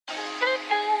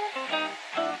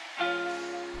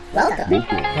Welcome.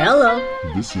 Hello.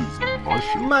 This is my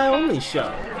show. My only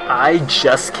show. I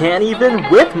just can't even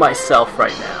with myself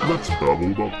right now. Let's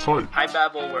babble about type. I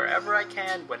babble wherever I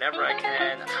can, whenever I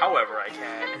can, however I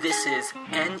can. This is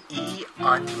NE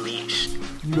Unleashed.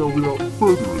 Now, without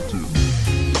further ado,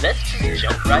 let's just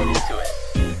jump right into it.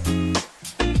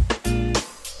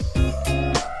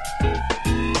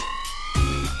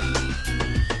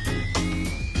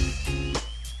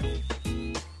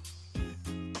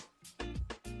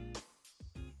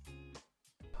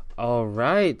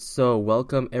 Alright, so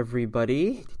welcome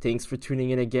everybody. Thanks for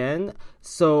tuning in again.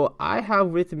 So I have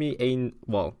with me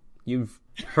you've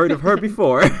heard of her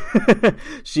before.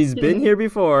 She's been here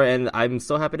before, and I'm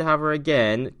so happy to have her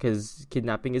again, because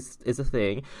kidnapping is a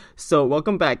thing. So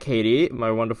welcome back, Katie, my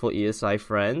wonderful ESI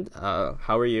friend.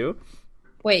 How are you?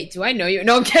 Wait, do I know you?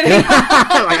 No, I'm kidding.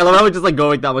 I love how we just go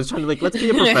like that. I was trying to let's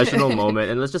be a professional moment,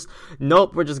 and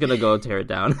we're just gonna go tear it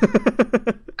down.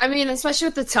 I mean, especially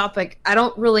with the topic, I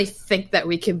don't really think that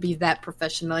we can be that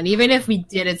professional. And even if we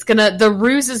did, the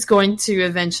ruse is going to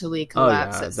eventually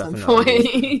collapse at some point.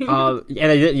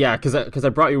 Because I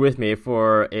brought you with me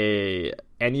for a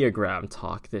Enneagram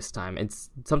talk this time.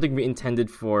 It's something we intended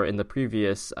for in the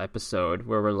previous episode,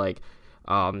 where we're like,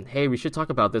 hey, we should talk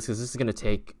about this because this is gonna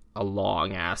take a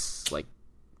long ass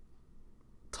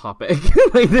topic.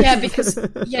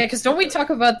 because don't we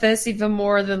talk about this even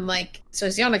more than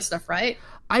socionic stuff, right?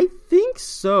 I think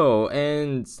so,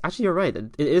 and actually you're right.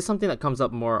 It is something that comes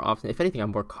up more often. If anything,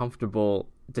 I'm more comfortable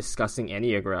discussing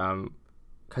Enneagram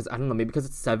because, I don't know, maybe because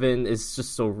it's 7 is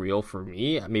just so real for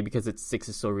me. Maybe because it's 6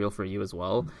 is so real for you as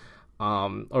well.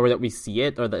 Or that we see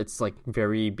it, or that it's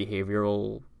very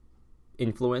behavioral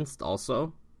influenced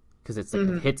also. Because it's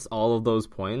it hits all of those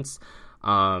points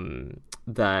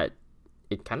that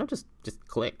it kind of just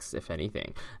clicks, if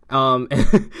anything.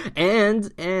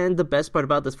 And the best part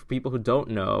about this, for people who don't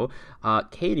know,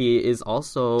 Katie is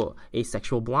also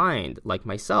asexual blind, like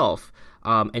myself.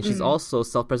 And she's also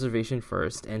self-preservation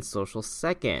first and social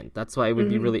second. That's why it would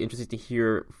be really interesting to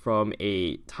hear from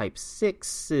a type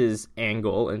 6's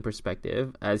angle and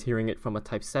perspective as hearing it from a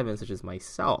type 7, such as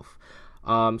myself.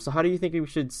 So how do you think we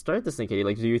should start this thing, Katie?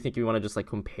 Do you think we want to just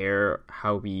compare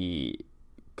how we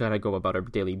gonna go about our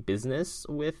daily business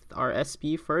with our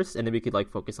SP first, and then we could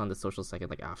focus on the social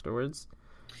second afterwards?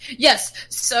 Yes.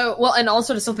 So, and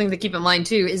also something to keep in mind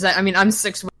too is that, I mean, I'm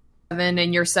 6'7"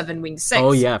 and you're 7 wing 6.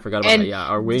 Oh yeah, I forgot about that. Yeah,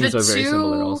 our wings are very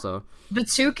similar also. The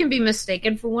two can be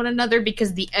mistaken for one another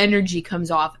because the energy comes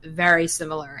off very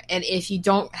similar. And if you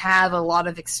don't have a lot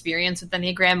of experience with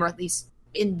Enneagram, or at least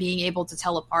in being able to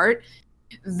tell apart,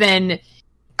 then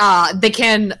they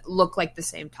can look like the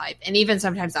same type. And even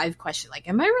sometimes I've questioned,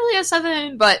 am I really a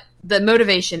 7? But the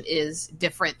motivation is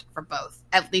different for both,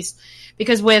 at least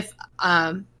because with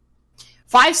 5,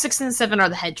 6, and 7 are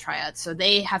the head triad, so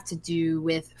they have to do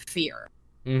with fear.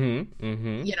 Yep.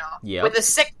 With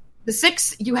the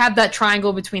 6, you have that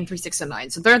triangle between 3, 6, and 9,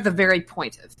 so they're at the very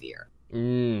point of fear.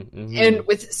 And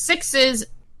with sixes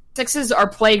are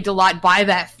plagued a lot by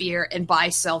that fear and by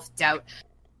self-doubt.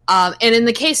 And in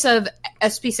the case of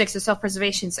SP6,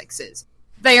 self-preservation 6s,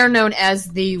 they are known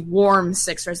as the warm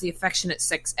 6, or as the affectionate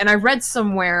 6. And I read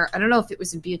somewhere, I don't know if it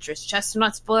was in Beatrice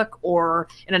Chestnut's book or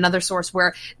in another source,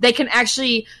 where they can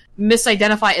actually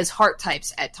misidentify as heart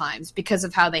types at times because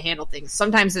of how they handle things.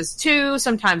 Sometimes as 2,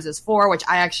 sometimes as 4, which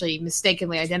I actually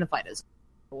mistakenly identified as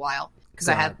for a while. Because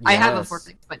I have a 4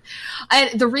 thing. But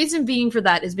the reason being for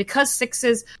that is because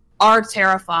 6s are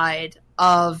terrified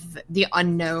of the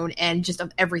unknown and just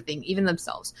of everything, even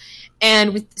themselves.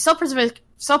 And with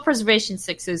self-preservation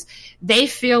 6s, they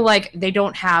feel like they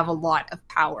don't have a lot of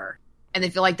power, and they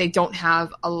feel like they don't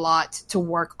have a lot to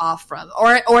work off from,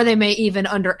 or they may even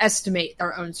underestimate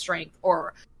their own strength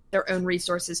or their own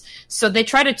resources. So they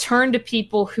try to turn to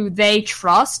people who they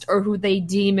trust or who they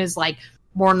deem as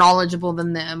more knowledgeable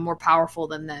than them, more powerful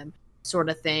than them, sort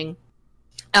of thing.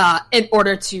 In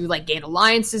order to gain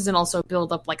alliances and also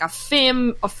build up a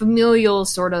familial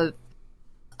sort of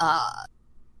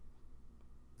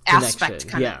aspect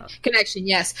connection,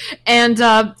 yes. And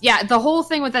the whole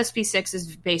thing with SP6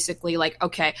 is basically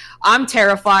okay, I'm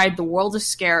terrified, the world is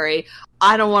scary,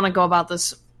 I don't want to go about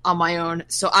this on my own,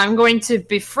 so I'm going to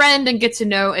befriend and get to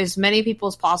know as many people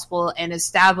as possible and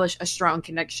establish a strong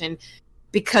connection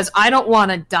because I don't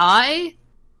want to die,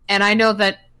 and I know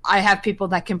that I have people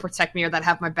that can protect me or that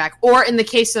have my back. Or in the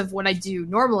case of what I do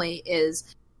normally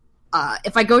is,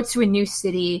 if I go to a new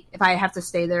city, if I have to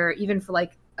stay there even for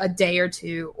a day or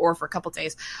two or for a couple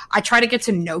days, I try to get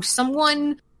to know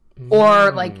someone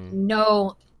or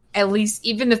know at least,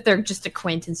 even if they're just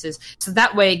acquaintances. So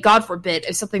that way, God forbid,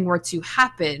 if something were to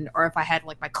happen, or if I had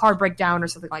like my car break down or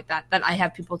something like that, then I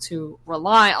have people to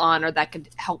rely on, or that could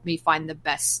help me find the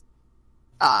best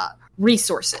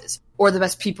resources, or the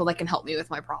best people that can help me with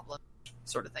my problem,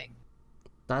 sort of thing.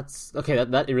 That's okay.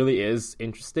 That really is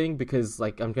interesting, because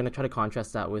like I'm gonna try to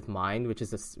contrast that with mine, which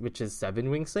is 7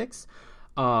 wing 6.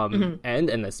 And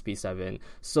NSP7.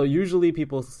 So usually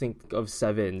people think of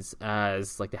 7s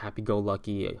as like the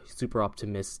happy-go-lucky, super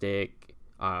optimistic,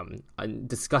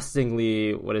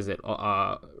 disgustingly,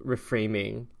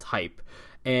 reframing type.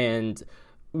 And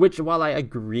which, while I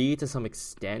agree to some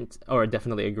extent, or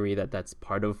definitely agree that that's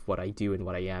part of what I do and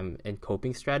what I am in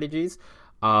coping strategies,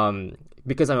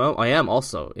 because I am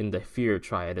also in the fear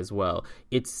triad as well.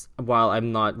 It's, while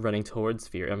I'm not running towards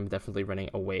fear, I'm definitely running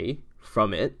away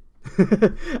from it.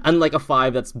 Unlike a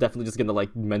 5 that's definitely just gonna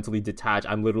like mentally detach,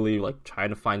 I'm literally like trying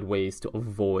to find ways to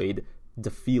avoid the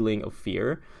feeling of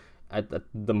fear at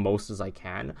the most as I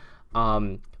can.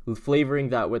 Flavoring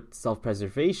that with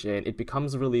self-preservation, it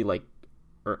becomes really like,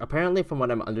 or apparently from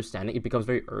what I'm understanding, it becomes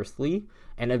very earthly.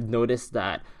 And I've noticed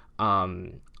that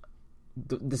my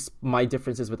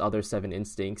differences with other 7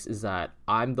 instincts is that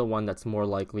I'm the one that's more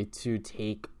likely to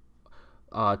to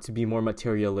be more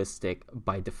materialistic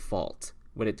by default.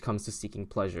 When it comes to seeking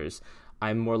pleasures,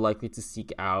 I'm more likely to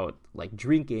seek out like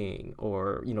drinking,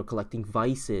 or collecting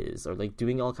vices, or like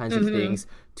doing all kinds of things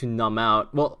to numb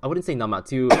out. Well, I wouldn't say numb out,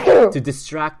 to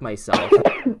distract myself.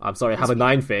 I'm sorry, I have a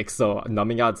 9 fix, so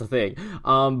numbing out's a thing.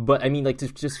 But I mean, like,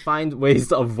 to just find ways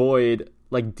to avoid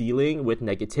like dealing with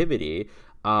negativity.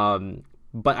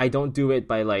 But I don't do it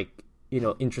by like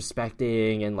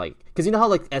introspecting and like, because how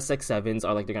like SX7s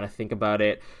are like, they're gonna think about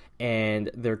it, and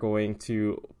they're going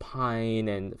to pine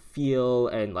and feel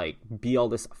and like be all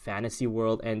this fantasy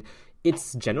world, and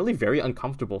it's generally very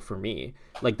uncomfortable for me.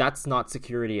 Like, that's not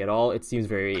security at all. It seems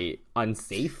very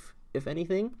unsafe, if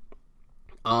anything.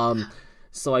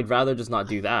 So I'd rather just not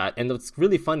do that. And what's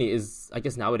really funny is, I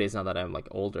guess nowadays, now that I'm like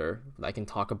older, I can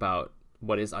talk about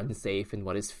what is unsafe and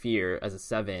what is fear as a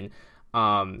 7.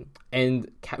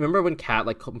 And remember when Kat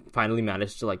like finally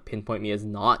managed to like pinpoint me as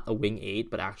not a wing 8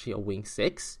 but actually a wing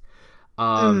 6?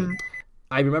 I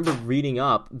remember reading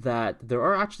up that there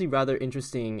are actually rather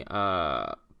interesting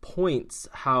points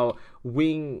how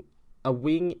an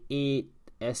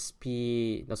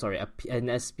SP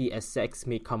SX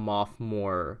may come off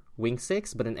more wing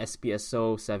 6, but an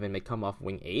SPSO 7 may come off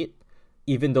wing 8,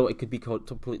 even though it could be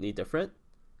completely different.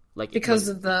 Like, because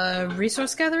of the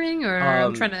resource gathering, or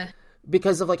I'm trying to,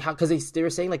 because of like how, because they were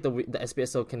saying like the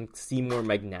SPSO can seem more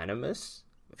magnanimous.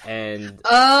 And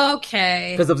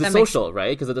okay, because of the social,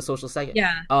 right? Because of the social second.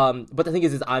 Yeah. But the thing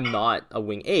is I'm not a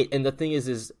wing 8, and the thing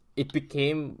is it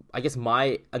became, I guess,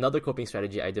 another coping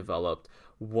strategy I developed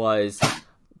was,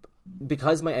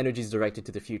 because my energy is directed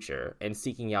to the future and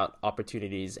seeking out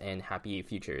opportunities and happy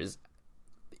futures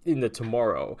in the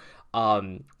tomorrow.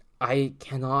 I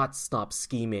cannot stop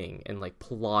scheming and like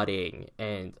plotting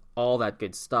and all that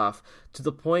good stuff, to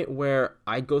the point where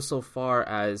I go so far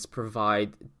as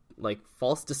provide like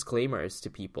false disclaimers to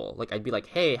people. Like, I'd be like,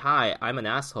 hey, hi, I'm an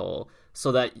asshole,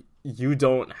 so that I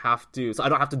don't have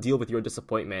to deal with your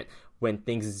disappointment when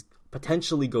things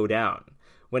potentially go down,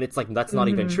 when it's like that's not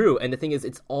even true. And the thing is,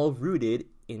 it's all rooted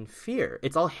in fear.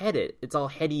 It's all heady, it's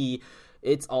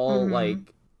all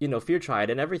like, fear triad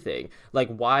and everything.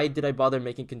 Like, why did I bother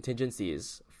making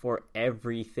contingencies for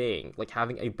everything, like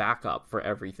having a backup for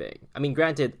everything? I mean,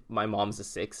 granted, my mom's a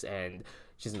 6 and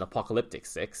she's an apocalyptic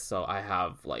 6, so I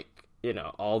have like,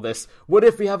 all this, what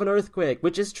if we have an earthquake,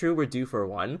 which is true, we're due for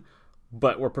one,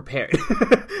 but we're prepared.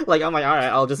 Like, I'm like, all right,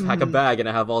 I'll just pack a bag and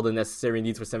I have all the necessary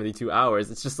needs for 72 hours.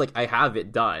 It's just like, I have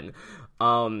it done.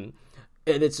 And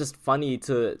it's just funny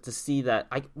to see that.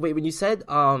 When you said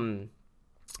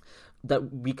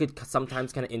that we could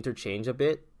sometimes kind of interchange a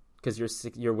bit, because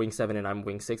you're wing 7 and I'm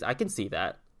wing 6, I can see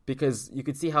that. Because you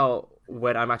could see how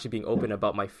when I'm actually being open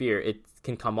about my fear, it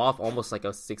can come off almost like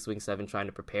a 6 wing 7 trying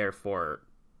to prepare for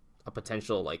a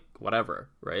potential, like, whatever,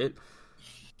 right?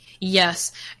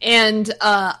 Yes. And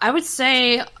I would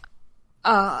say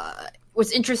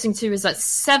what's interesting too is that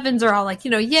 7s are all like,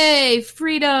 yay,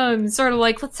 freedom, sort of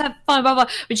like, let's have fun, blah, blah.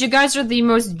 But you guys are the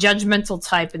most judgmental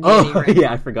type in the Enneagram.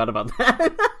 Yeah, I forgot about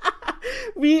that.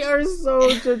 We are so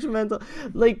judgmental.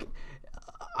 Like,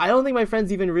 I don't think my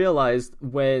friends even realized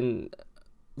when,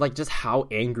 like, just how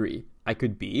angry I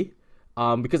could be.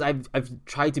 Because I've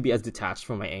tried to be as detached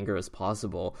from my anger as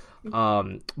possible.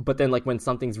 But then, like, when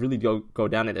some things really go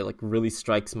down and it, like, really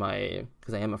strikes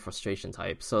because I am a frustration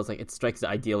type. So it's like, it strikes the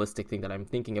idealistic thing that I'm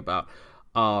thinking about.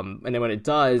 And then when it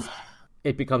does,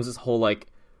 it becomes this whole, like,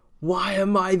 why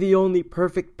am I the only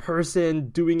perfect person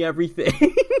doing everything?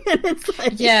 And it's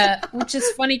like... Yeah, which is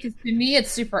funny because to me it's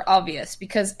super obvious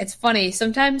because it's funny.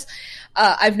 Sometimes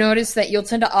I've noticed that you'll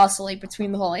tend to oscillate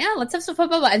between the whole, yeah, let's have some fun,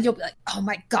 blah, blah, and you'll be like, oh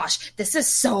my gosh, this is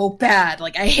so bad.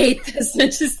 Like, I hate this.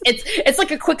 It's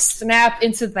like a quick snap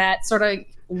into that sort of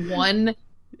one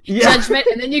judgment,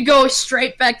 and then you go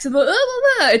straight back to the,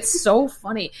 it's so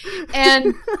funny.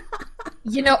 And,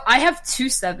 you know, I have 2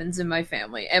 7s in my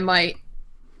family, and my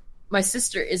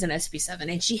sister is an SP7,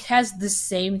 and she has the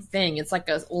same thing. It's like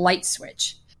a light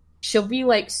switch. She'll be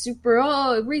like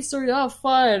super, research,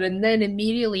 fun, and then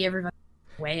immediately everyone's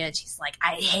away, and she's like,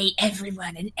 I hate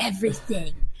everyone and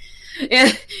everything.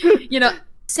 And, you know,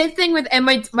 same thing with, and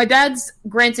my dad's,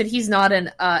 granted, he's not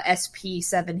an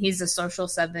SP7, he's a social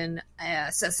 7,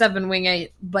 7 wing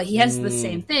 8, but he has the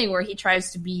same thing where he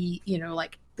tries to be, you know,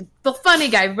 like, the funny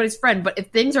guy, everybody's friend, but if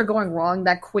things are going wrong,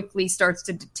 that quickly starts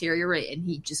to deteriorate, and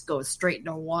he just goes straight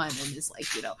into 1 and is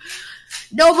like, you know,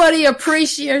 nobody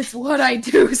appreciates what I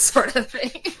do, sort of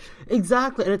thing.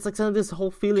 Exactly, and it's like kind of this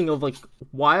whole feeling of like,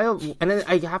 why? And then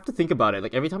I have to think about it.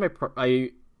 Like every time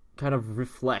I kind of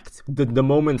reflect the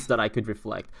moments that I could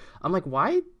reflect, I'm like,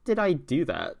 why did I do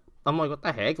that? I'm like, what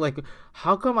the heck? Like,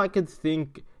 how come I could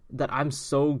think that I'm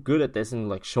so good at this and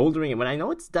like shouldering it when I know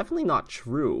it's definitely not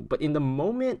true, but in the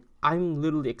moment I'm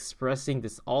literally expressing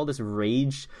all this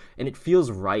rage, and it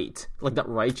feels right, like that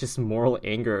righteous moral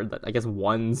anger that I guess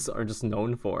ones are just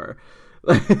known for.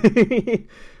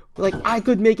 Like, I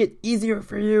could make it easier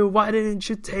for you, why didn't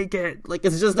you take it? Like,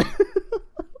 it's just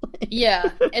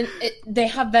yeah, and they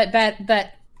have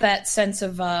that sense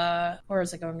of where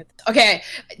was I going with this? Okay,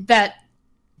 that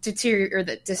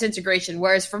the disintegration,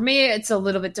 whereas for me it's a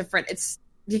little bit different. It's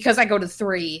because I go to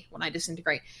 3 when I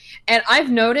disintegrate, and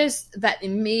I've noticed that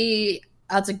in me,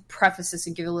 I'll have to preface this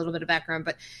and give a little bit of background,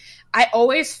 but I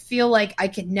always feel like I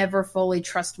could never fully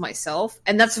trust myself,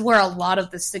 and that's where a lot of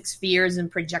the 6 fears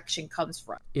and projection comes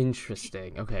from.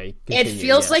 Interesting. Okay, continue. It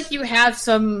feels like you have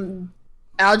some,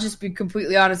 I'll just be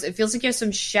completely honest, it feels like you have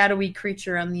some shadowy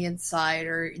creature on the inside,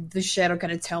 or the shadow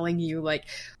kind of telling you like,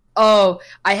 oh,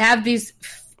 I have these,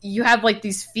 you have like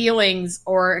these feelings,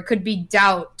 or it could be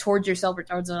doubt towards yourself or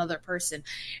towards another person.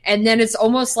 And then it's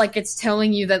almost like it's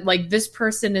telling you that like this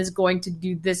person is going to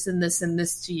do this and this and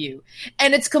this to you.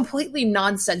 And it's completely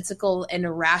nonsensical and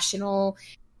irrational.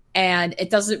 And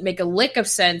it doesn't make a lick of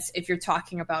sense if you're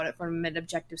talking about it from an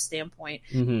objective standpoint.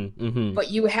 But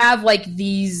you have like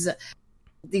there's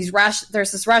this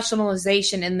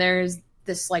rationalization, and there's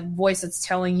this like voice that's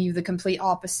telling you the complete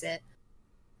opposite.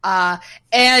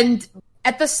 And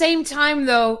at the same time,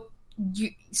 though,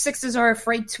 6s are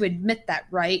afraid to admit that,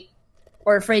 right?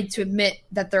 Or afraid to admit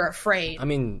that they're afraid. I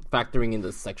mean, factoring in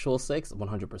the sexual 6,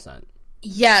 100%.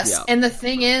 Yes, yeah. And the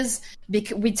thing is,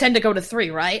 we tend to go to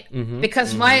 3, right?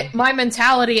 Because my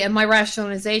mentality and my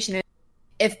rationalization is,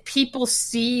 if people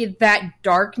see that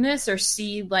darkness, or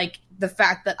see like the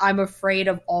fact that I'm afraid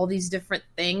of all these different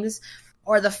things,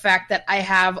 or the fact that I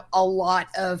have a lot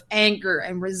of anger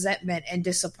and resentment and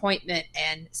disappointment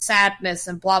and sadness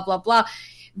and blah, blah, blah,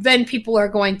 then people are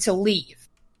going to leave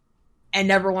and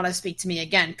never want to speak to me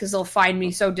again, because they'll find me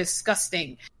so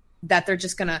disgusting that they're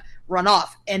just going to run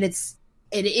off. And it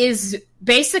is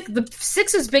basic. The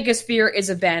 6's biggest fear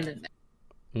is abandonment.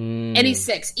 Any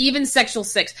 6, even sexual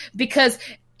 6, because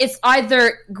it's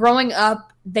either growing up,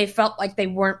 they felt like they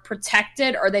weren't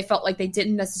protected, or they felt like they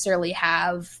didn't necessarily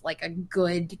have like a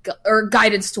good or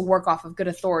guidance to work off of, good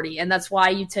authority. And that's why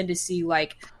you tend to see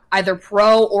like either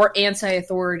pro or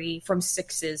anti-authority from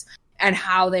 6s and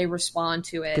how they respond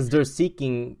to it. Because they're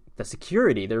seeking the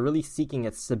security. They're really seeking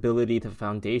a stability to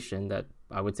foundation that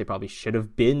I would say probably should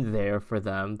have been there for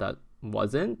them, that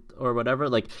wasn't, or whatever.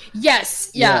 Like,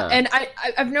 yes, yeah. And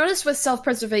I've noticed with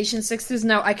self-preservation 6s,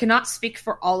 now I cannot speak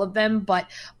for all of them, but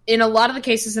in a lot of the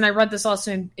cases, and I read this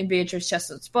also in Beatrice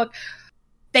Chestnut's book,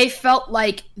 they felt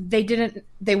like they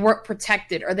weren't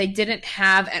protected, or they didn't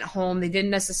have at home, they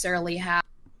didn't necessarily have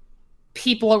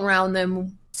people around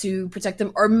them to protect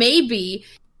them, or maybe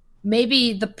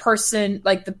the person,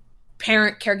 like the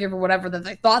parent, caregiver, whatever, that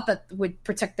they thought that would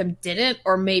protect them didn't,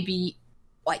 or maybe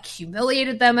like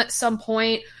humiliated them at some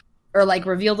point, or like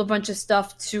revealed a bunch of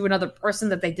stuff to another person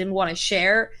that they didn't want to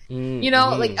share.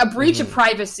 Like a breach of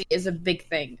privacy is a big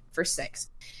thing for 6.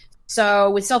 So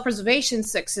with self-preservation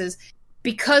 6s,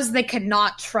 because they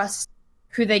cannot trust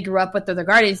who they grew up with or their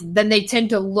guardians, then they tend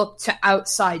to look to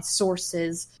outside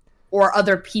sources or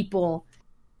other people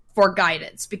for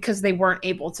guidance, because they weren't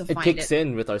able to find it. It kicks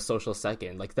in with our social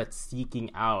second, like that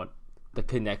seeking out the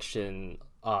connection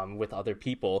with other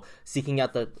people, seeking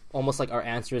out the almost like our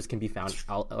answers can be found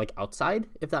outside,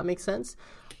 if that makes sense.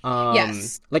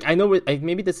 Yes. Like I know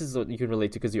maybe this is what you can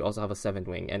relate to because you also have a 7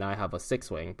 wing and I have a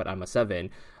 6 wing, but I'm a 7.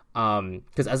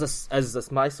 Because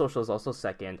as my social is also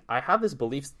 2nd, I have this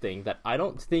belief thing that I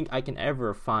don't think I can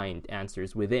ever find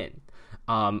answers within.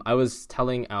 I was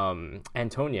telling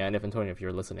Antonia, and if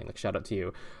you're listening, like shout out to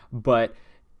you, but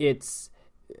it's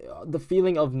the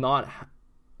feeling of not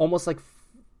almost like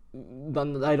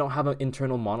I don't have an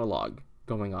internal monologue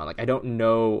going on. Like I don't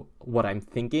know what I'm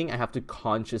thinking. I have to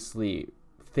consciously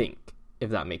think, if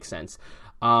that makes sense.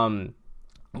 But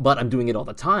I'm doing it all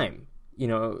the time. You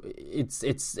know, it's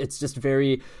just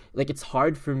very like it's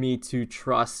hard for me to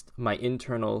trust my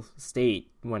internal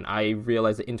state when I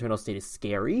realize the internal state is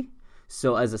scary.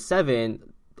 So as a 7,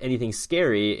 anything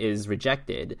scary is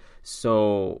rejected.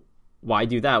 So why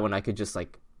do that when I could just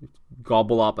like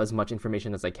gobble up as much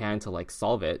information as I can to like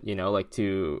solve it, you know, like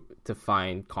to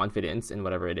find confidence in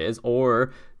whatever it is,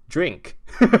 or drink,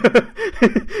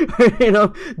 you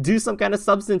know, do some kind of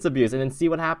substance abuse and then see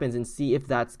what happens and see if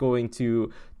that's going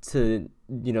to you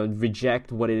know,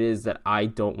 reject what it is that I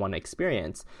don't want to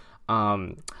experience.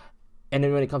 And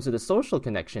then when it comes to the social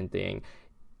connection thing,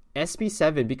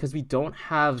 SB7, because we don't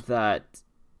have that,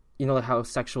 you know, like how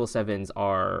sexual 7s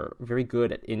are very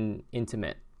good at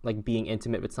intimate, like being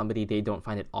intimate with somebody, they don't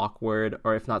find it awkward,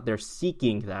 or if not, they're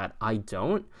seeking that. I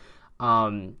don't.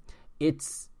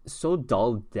 It's so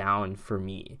dulled down for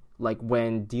me. Like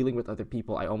when dealing with other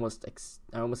people, I almost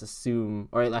assume,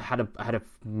 or I had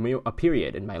a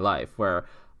period in my life where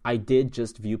I did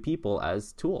just view people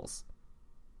as tools.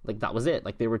 Like that was it.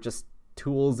 Like they were just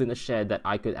tools in a shed that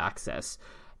I could access.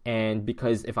 And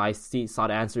because if I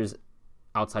sought answers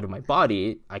outside of my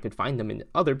body, I could find them in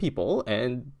other people.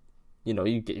 And you know,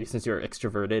 since you're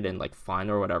extroverted and like fun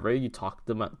or whatever, you talk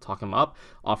them up,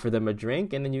 offer them a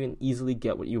drink, and then you can easily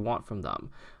get what you want from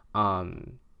them.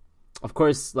 Of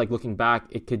course, like looking back,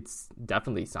 it could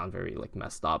definitely sound very like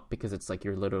messed up because it's like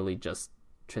you're literally just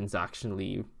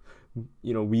transactionally,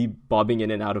 you know, bobbing in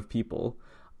and out of people.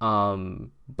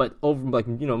 But over like,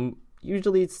 you know,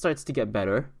 usually it starts to get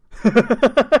better.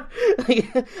 Like,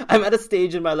 I'm at a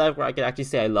stage in my life where I can actually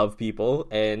say I love people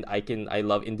and I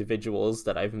love individuals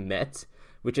that I've met,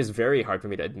 which is very hard for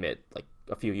me to admit like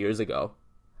a few years ago.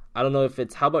 I don't know if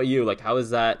it's, how about you? Like, how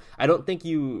is that? I don't think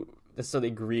you necessarily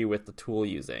agree with the tool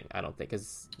using. I don't think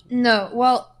is no.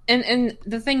 Well, and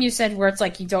the thing you said where it's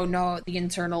like you don't know the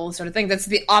internal sort of thing, that's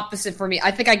the opposite for me.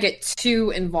 I think I get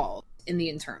too involved in the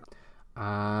internal.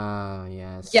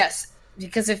 Yes,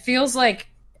 because it feels like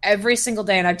every single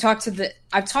day, and I've talked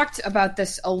about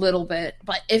this a little bit,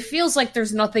 but it feels like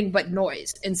there's nothing but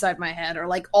noise inside my head, or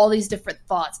like all these different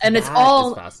thoughts, and it's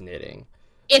all fascinating.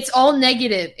 It's all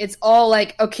negative. It's all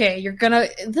like, okay,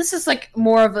 this is like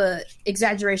more of a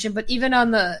exaggeration, but even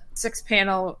on the 6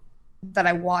 panel that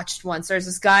I watched once, there's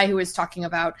this guy who is talking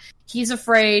about he's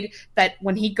afraid that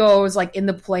when he goes like in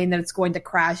the plane that it's going to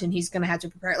crash and he's going to have to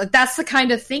prepare. Like that's the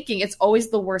kind of thinking. It's always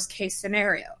the worst case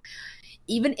scenario.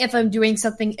 Even if I'm doing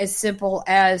something as simple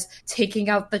as taking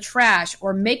out the trash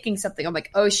or making something, I'm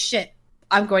like, oh shit,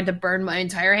 I'm going to burn my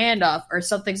entire hand off, or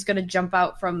something's going to jump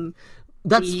out from.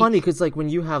 That's funny because like when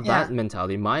you have that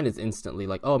mentality, mine is instantly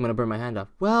like, oh, I'm gonna burn my hand off.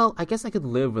 Well, I guess I could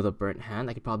live with a burnt hand.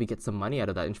 I could probably get some money out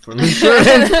of that from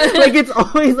insurance. Like it's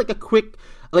always like a quick,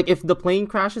 like if the plane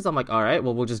crashes, I'm like, all right,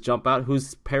 well we'll just jump out.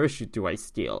 Whose parachute do I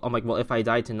steal? I'm like, well if I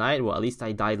die tonight, well at least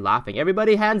I died laughing.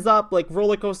 Everybody hands up, like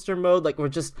roller coaster mode. Like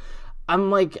I'm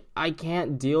like, I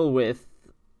can't deal with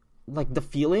like the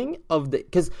feeling of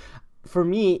because for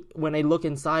me, when I look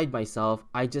inside myself,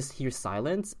 I just hear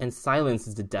silence, and silence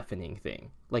is the deafening thing.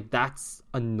 Like, that's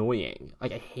annoying.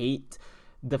 Like, I hate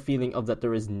the feeling of that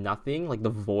there is nothing. Like,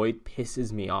 the void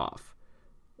pisses me off.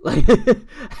 Like,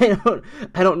 I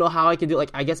don't know how I can do it.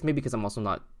 Like, I guess maybe because I'm also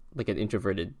not, like, an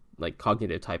introverted, like,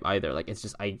 cognitive type either. Like, it's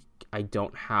just, I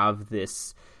don't have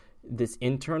this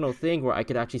internal thing where I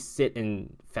could actually sit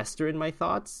and fester in my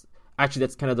thoughts. Actually,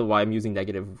 that's kind of why I'm using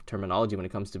negative terminology when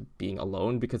it comes to being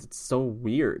alone, because it's so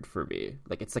weird for me.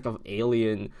 Like, it's like an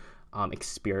alien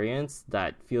experience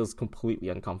that feels completely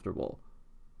uncomfortable.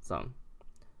 So,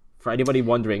 for anybody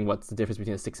wondering what's the difference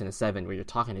between a 6 and a 7, where you're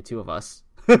talking to two of us,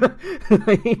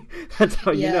 that's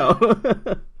how you know.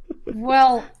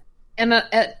 Well, and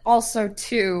also,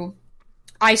 too,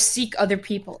 I seek other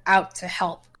people out to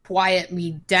help quiet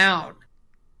me down.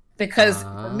 Because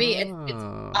for me,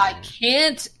 I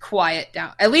can't quiet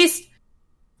down, at least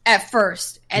at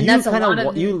first. And that's a lot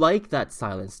of... You like that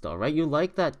silence, though, right? You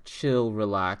like that chill,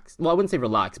 relax. Well, I wouldn't say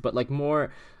relax, but like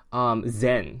more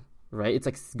zen, right? It's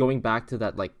like going back to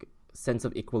that like sense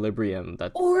of equilibrium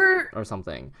that or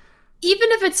something.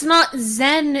 Even if it's not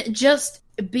Zen, just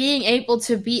being able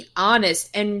to be honest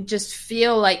and just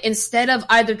feel like, instead of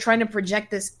either trying to project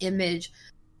this image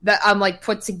that I'm like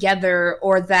put together,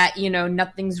 or that, you know,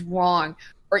 nothing's wrong,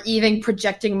 or even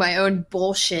projecting my own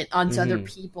bullshit onto other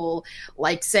people,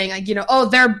 like saying, like, you know, oh,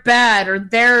 they're bad, or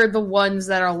they're the ones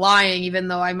that are lying, even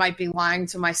though I might be lying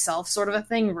to myself, sort of a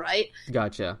thing, right?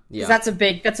 Gotcha. Yeah. That's a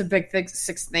big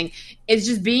sixth thing. It's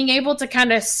just being able to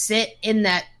kind of sit in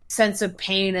that sense of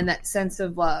pain and that sense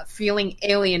of feeling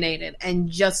alienated, and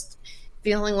just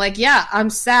feeling like, yeah, I'm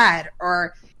sad,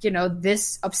 or, you know,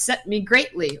 this upset me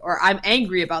greatly, or I'm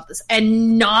angry about this,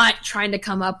 and not trying to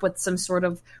come up with some sort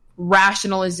of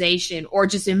rationalization, or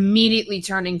just immediately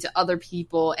turning to other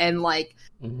people and like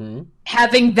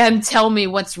having them tell me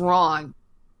what's wrong,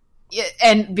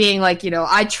 and being like, you know,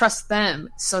 I trust them,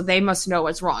 so they must know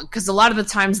what's wrong, because a lot of the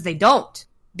times they don't,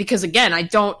 because again, I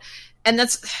don't. And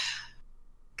that's,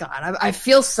 God, I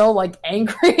feel so like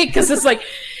angry, because it's like,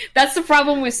 that's the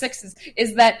problem with sixes,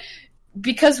 is that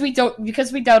because we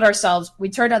doubt ourselves, we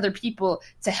turn to other people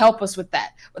to help us with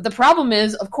that. But the problem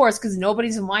is, of course, because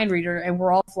nobody's a mind reader and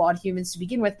we're all flawed humans to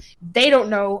begin with, they don't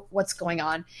know what's going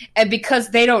on. And because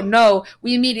they don't know,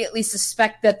 we immediately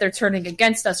suspect that they're turning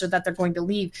against us, or that they're going to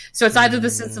leave. So it's either the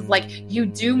sense of like, you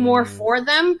do more for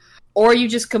them, or you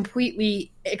just completely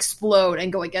explode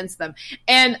and go against them.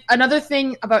 And another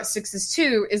thing about sixes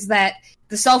too is that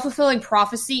the self-fulfilling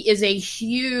prophecy is a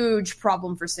huge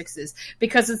problem for sixes,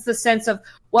 because it's the sense of,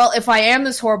 well, if I am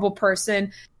this horrible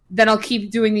person, then I'll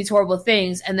keep doing these horrible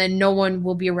things, and then no one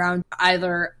will be around to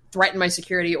either threaten my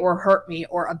security or hurt me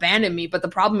or abandon me. But the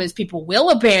problem is, people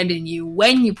will abandon you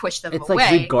when you push them away. It's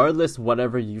like, regardless,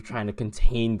 whatever you're trying to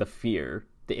contain the fear,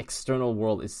 the external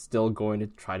world is still going to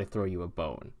try to throw you a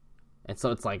bone. And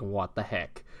so it's like, what the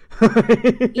heck?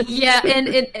 Yeah,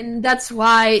 and that's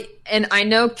why, and I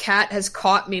know Kat has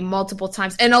caught me multiple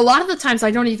times, and a lot of the times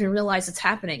I don't even realize it's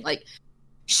happening. Like,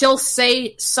 she'll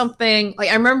say something, like,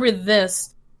 I remember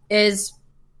this, is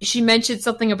she mentioned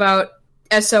something about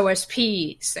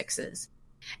SOSP sixes.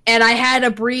 And I had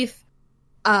a brief,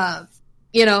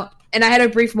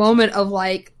 moment of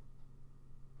like,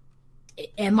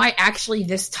 am I actually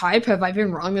this type? Have I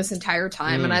been wrong this entire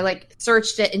time? And I like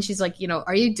searched it, and she's like,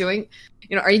 are you doing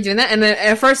that? And then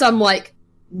at first I'm like,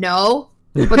 no.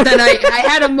 But then I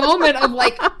had a moment of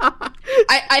like,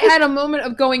 I had a moment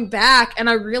of going back, and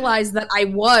I realized that I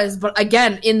was, but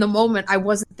again, in the moment, I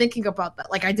wasn't thinking about that.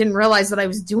 Like, I didn't realize that I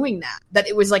was doing that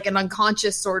it was like an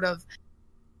unconscious sort of.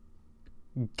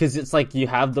 Because it's like, you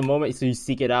have the moment, so you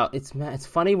seek it out. It's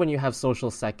funny when you have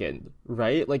social second,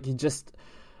 right? Like,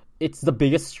 it's the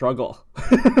biggest struggle.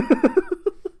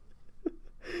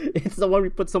 It's the one we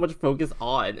put so much focus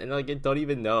on, and like, I don't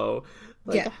even know.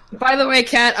 Like, yeah. By the way,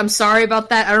 Kat, I'm sorry about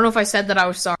that. I don't know if I said that I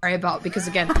was sorry about, because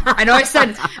again, I know I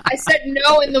said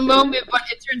no in the moment, but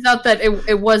it turns out that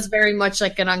it was very much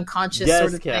like an unconscious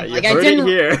sort of Kat, thing. Like, I didn't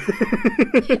hear.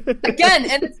 Again,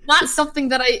 and it's not something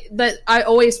that I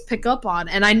always pick up on,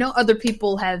 and I know other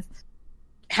people have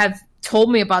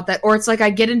told me about that, or it's like I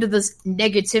get into this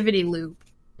negativity loop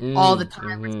all the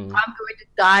time. I'm going to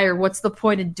die, or what's the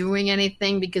point of doing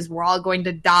anything, because we're all going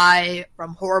to die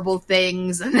from horrible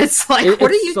things. And it's like, what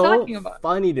are you talking about? It's so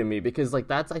funny to me, because like,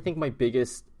 that's, I think, my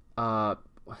biggest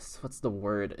what's the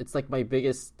word? It's like my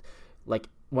biggest, like,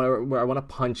 where I want to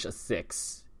punch a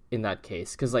 6 in that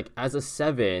case, because like, as a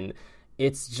 7,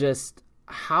 it's just,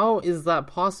 how is that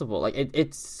possible? Like,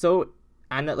 it's so,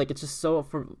 and like, it's just so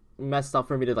messed up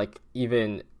for me to like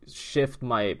even shift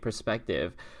my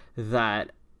perspective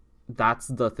that's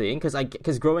the thing,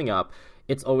 because growing up,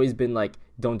 it's always been like,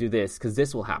 don't do this because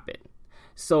this will happen.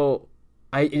 So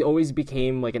it always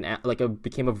became like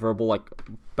became a verbal like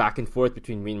back and forth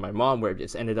between me and my mom, where it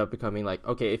just ended up becoming like,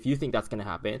 okay, if you think that's gonna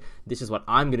happen, this is what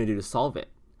I'm gonna do to solve it.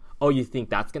 Oh, you think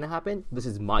that's gonna happen? This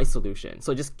is my solution.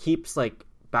 So it just keeps like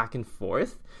back and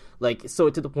forth, like, so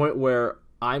to the point where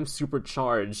I'm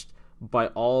supercharged by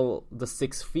all the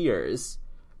 6 fears.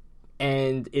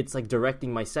 And it's like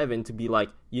directing my 7 to be like,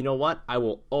 you know what? I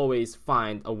will always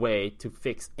find a way to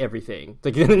fix everything.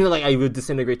 Like, like, I would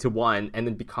disintegrate to 1 and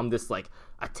then become this like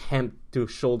attempt to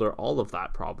shoulder all of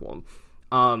that problem.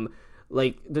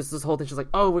 Like, there's this whole thing. She's like,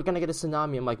 oh, we're gonna get a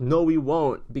tsunami. I'm like, no, we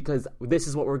won't, because this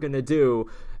is what we're gonna do.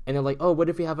 And they're like, oh, what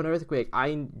if we have an earthquake?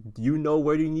 You know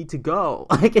where you need to go.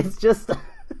 Like, it's just,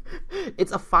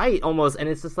 it's a fight almost, and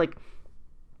it's just like.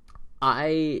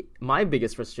 My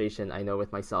biggest frustration, I know,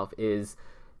 with myself is,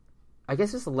 I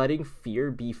guess, just letting fear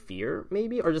be fear,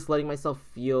 maybe, or just letting myself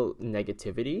feel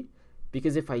negativity,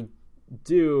 because if I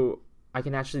do, I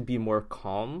can actually be more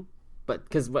calm. but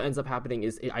because what ends up happening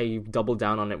is I double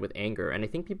down on it with anger, and I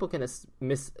think people can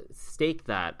mistake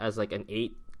that as like an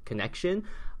 8 connection.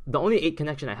 The only 8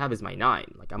 connection I have is my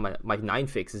 9. Like my 9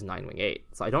 fix is 9 wing 8,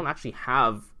 so I don't actually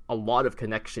have a lot of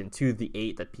connection to the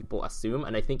 8 that people assume,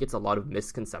 and I think it's a lot of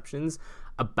misconceptions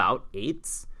about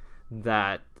 8s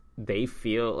that they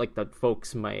feel like that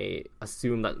folks might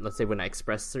assume that, let's say, when I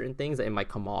express certain things, that it might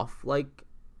come off like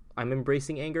I'm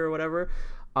embracing anger or whatever.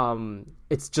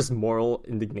 It's just moral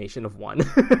indignation of 1.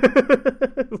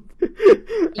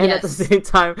 And at the same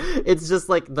time, it's just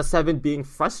like the 7 being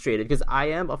frustrated, because I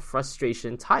am a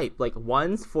frustration type. Like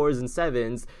 1s, 4s, and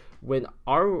 7s,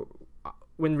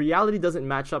 when reality doesn't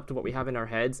match up to what we have in our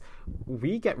heads,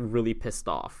 we get really pissed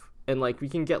off. And like we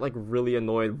can get like really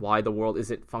annoyed why the world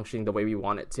isn't functioning the way we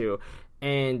want it to.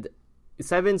 And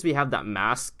 7s, we have that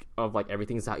mask of like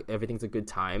everything's a good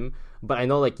time. But I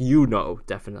know, like,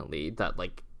 definitely that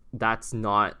like that's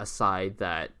not a side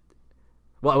that,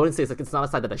 well, I wouldn't say it's not a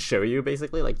side that I show you,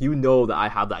 basically. Like, that I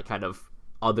have that kind of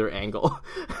other angle.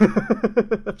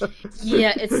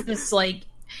 Yeah, it's this like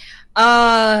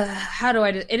how do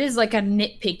I do it? Is like a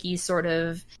nitpicky sort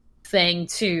of thing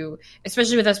too,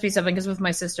 especially with SP7, because with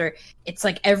my sister, it's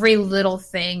like every little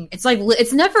thing. It's like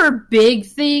it's never big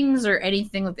things or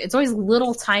anything. It's always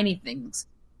little tiny things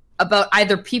about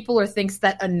either people or things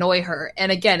that annoy her.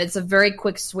 And again, it's a very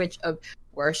quick switch of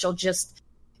where she'll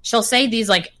say these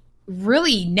like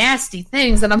really nasty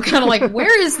things, and I'm kind of like,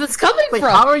 where is this coming from?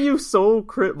 How are you so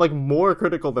more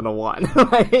critical than a 1?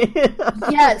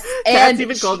 Yes, and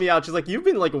even called me out. She's like, you've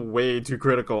been like way too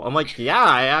critical. I'm like, yeah,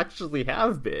 I actually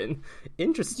have been.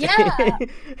 Interesting. Yeah,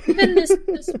 even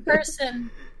this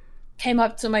person came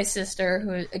up to my sister,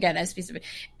 who again SP7,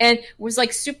 and was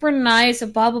like super nice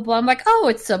and blah blah blah. I'm like, oh,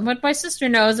 it's someone my sister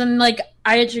knows, and like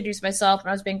I introduced myself and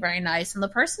I was being very nice, and the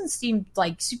person seemed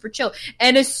like super chill.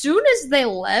 And as soon as they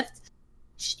left,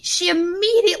 she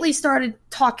immediately started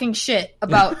talking shit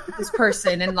about this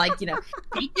person, and like, they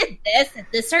did this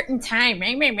at this certain time,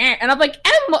 and I'm like,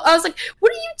 I was like,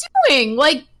 what are you doing?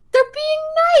 Like, they're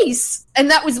being nice,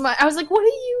 and I was like, what are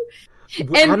you?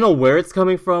 And I don't know where it's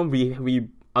coming from. We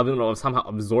I don't know, somehow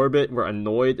absorb it. We're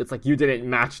annoyed. It's like, you didn't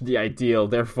match the ideal,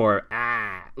 therefore,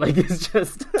 like, it's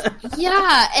just...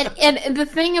 Yeah, and the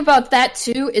thing about that,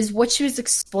 too, is what she was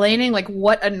explaining, like,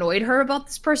 what annoyed her about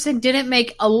this person didn't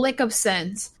make a lick of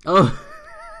sense. Oh.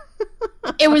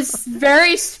 It was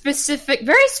very specific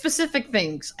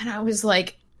things, and I was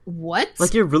like, what?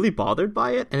 Like, you're really bothered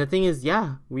by it? And the thing is,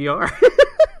 yeah, we are.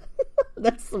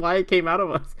 That's why it came out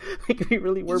of us. Like, we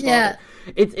really were bothered.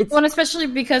 It's well, especially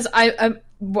because I'm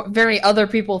very other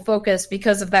people focused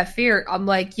because of that fear. I'm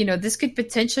like, this could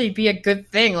potentially be a good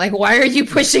thing. Like, why are you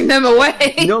pushing them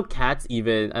away? Kat's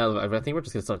even, I think we're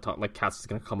just going to start talking, like, Kat's is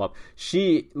going to come up.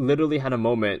 She literally had a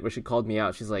moment where she called me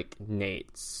out. She's like,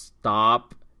 Nate,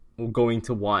 stop going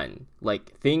to 1.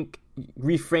 Like,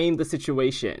 reframe the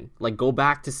situation. Like, go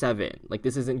back to 7. Like,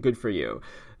 this isn't good for you.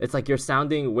 It's like, you're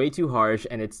sounding way too harsh,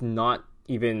 and it's not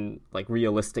even like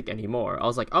realistic anymore. I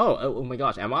was like, oh my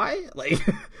gosh, am I? Like,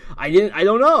 I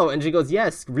don't know. And she goes,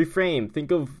 yes, reframe,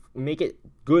 make it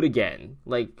good again.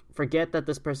 Like, forget that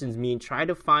this person's mean, try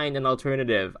to find an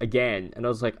alternative again. And I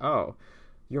was like, oh,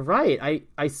 you're right.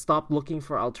 I stopped looking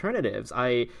for alternatives.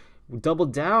 I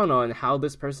doubled down on how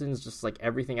this person's just like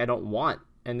everything I don't want.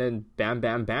 And then bam,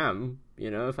 bam, bam.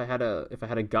 If I had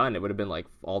a gun, it would have been like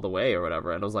all the way or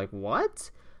whatever. And I was like,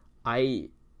 what?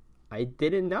 I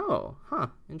didn't know. Huh,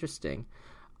 interesting.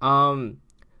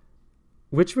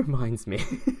 Which reminds me.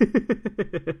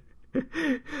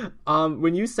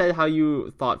 When you said how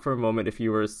you thought for a moment if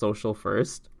you were social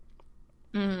first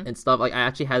and stuff, like, I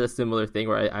actually had a similar thing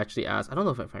where I actually asked, I don't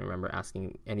know if I remember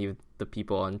asking any of the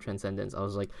people on Transcendence, I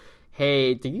was like,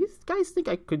 hey, do you guys think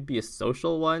I could be a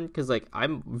social one? Because, like,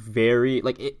 I'm very,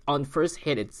 like, on first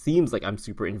hit, it seems like I'm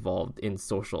super involved in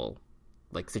social,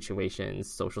 like, situations,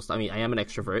 social stuff. I mean, I am an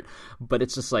extrovert, but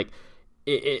it's just like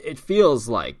it feels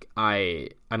like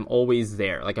I'm always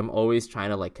there. Like, I'm always trying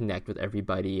to like connect with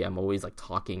everybody. I'm always like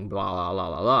talking, blah blah blah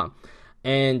blah blah.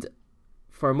 And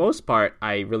for most part,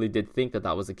 I really did think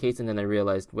that was the case. And then I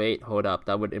realized, wait, hold up,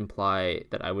 that would imply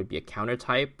that I would be a counter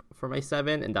type for my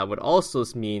 7, and that would also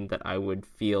mean that I would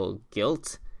feel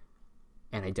guilt,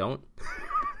 and I don't.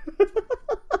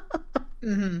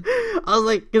 I was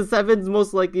like, because 7's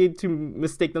most likely to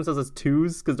mistake themselves as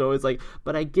 2s, because they're always like,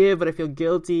 but I give, but I feel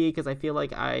guilty because I feel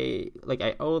like I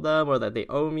owe them, or that they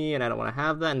owe me, and I don't want to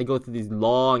have that. And they go through these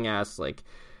long ass like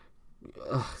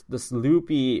this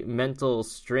loopy mental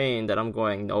strain that I'm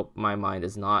going, nope, my mind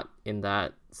is not in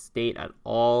that state at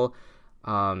all.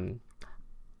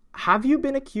 Have you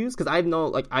been accused? Because I know,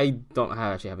 like, I don't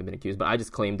actually haven't been accused, but I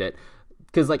just claimed it,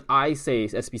 Because, like, I say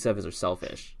SB7s are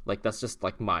selfish. Like, that's just,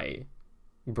 like, my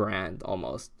brand,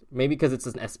 almost. Maybe because it's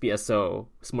an SBSO,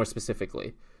 more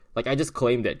specifically. Like, I just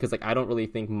claimed it, because, like, I don't really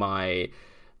think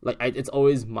it's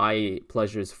always my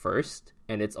pleasures first,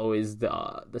 and it's always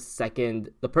the second,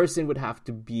 the person would have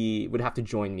to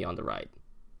join me on the ride,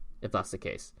 if that's the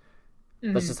case.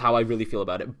 Mm-hmm. That's just how I really feel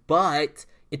about it. But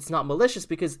it's not malicious,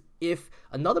 because if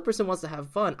another person wants to have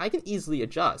fun, I can easily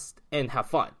adjust and have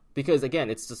fun. Because, again,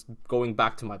 it's just going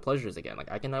back to my pleasures again. Like,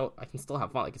 I can still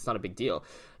have fun. Like, it's not a big deal.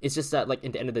 It's just that, like,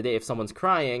 at the end of the day, if someone's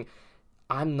crying,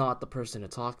 I'm not the person to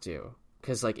talk to.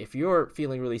 Because, like, if you're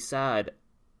feeling really sad,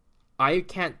 I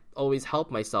can't always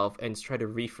help myself and try to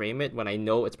reframe it when I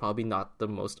know it's probably not the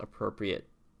most appropriate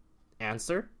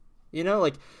answer. You know,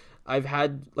 like, I've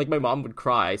had, like, my mom would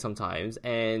cry sometimes,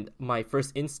 and my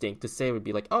first instinct to say would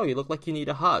be like, oh, you look like you need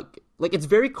a hug. Like, it's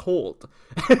very cold.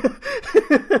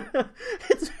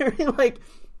 It's very, like,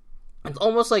 it's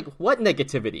almost like, what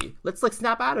negativity? Let's, like,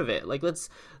 snap out of it. Like,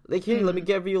 here, let me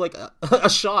give you, like, a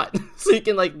shot so you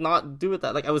can, like, not do it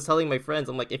that. Like, I was telling my friends,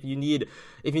 I'm like, if you need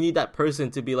that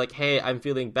person to be like, hey, I'm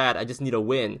feeling bad, I just need a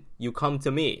win, you come to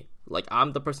me. Like,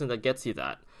 I'm the person that gets you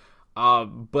that.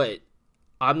 But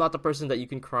I'm not the person that you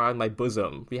can cry on my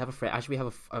bosom. We have a friend, actually, we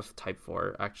have a type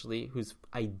 4, actually, who's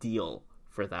ideal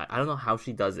for that. I don't know how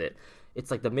she does it. It's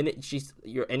like the minute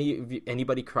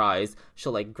anybody cries,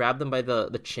 she'll, like, grab them by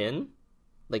the chin,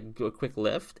 like, do a quick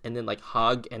lift, and then, like,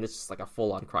 hug, and it's just like a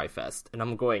full-on cry fest. And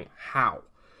I'm going, how?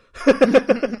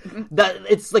 That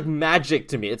it's like magic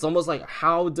to me. It's almost like,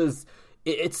 how does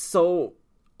it's so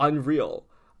unreal.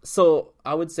 So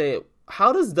I would say,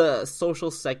 how does the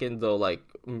social second, though, like,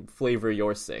 flavor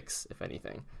your 6, if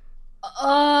anything?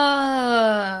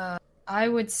 I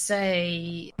would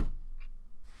say,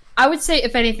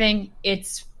 if anything,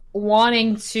 it's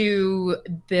wanting to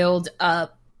build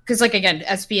up, because, like, again,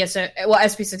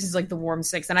 SB6 is like the warm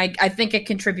 6, and I think it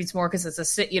contributes more because it's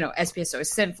SPSO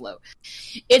is synflow.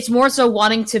 It's more so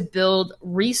wanting to build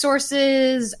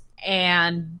resources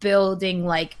and building,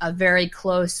 like, a very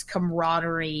close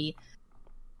camaraderie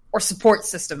or support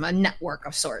system, a network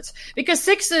of sorts. Because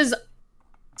 6s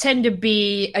tend to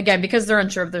be, again, because they're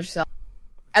unsure of themselves,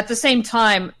 at the same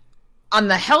time, on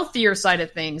the healthier side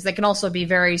of things, they can also be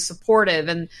very supportive.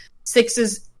 And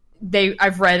 6s,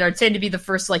 I've read, tend to be the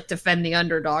first, like, defend the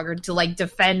underdog, or to, like,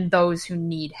 defend those who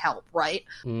need help, right?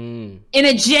 In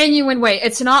a genuine way.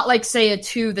 It's not like, say, a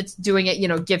 2 that's doing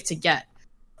it, give to get.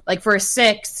 Like, for a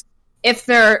 6, if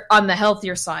they're on the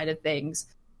healthier side of things,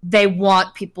 they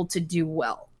want people to do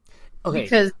well. Okay,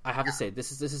 because I have to say,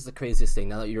 this is the craziest thing.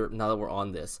 Now that we're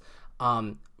on this,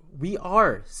 we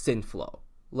are synflow.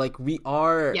 Like, we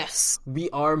are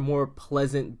more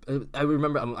pleasant. I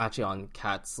remember, I'm actually on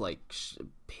Kat's, like,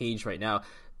 page right now.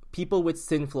 People with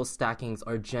synflow stackings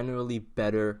are generally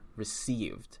better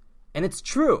received, and it's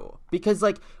true, because,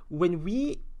 like, when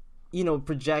we,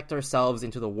 project ourselves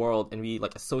into the world and we,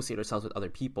 like, associate ourselves with other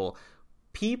people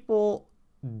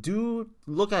do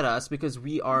look at us because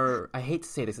we are, I hate to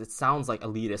say this, it sounds like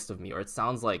elitist of me, or it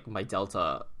sounds like my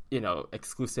Delta,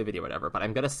 exclusivity or whatever, but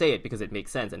I'm gonna say it because it makes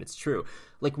sense and it's true.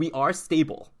 Like, we are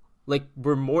stable. Like,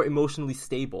 we're more emotionally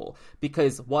stable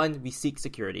because, one, we seek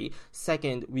security,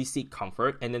 second, we seek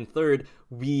comfort, and then third,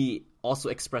 we also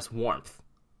express warmth.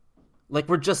 Like,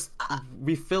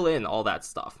 we fill in all that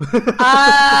stuff.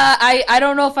 I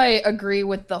don't know if I agree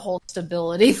with the whole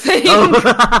stability thing.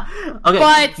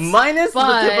 Okay, minus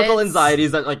the typical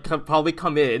anxieties that, like, probably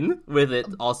come in with it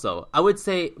also. I would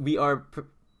say we are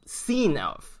seen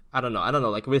of. I don't know.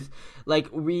 Like, with, like,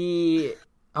 we...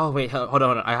 Oh, wait, hold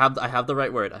on. I have the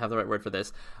right word. I have the right word for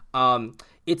this.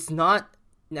 It's not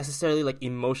necessarily, like,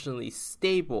 emotionally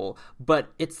stable,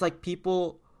 but it's like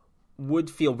people would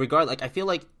feel, like, I feel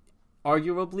like,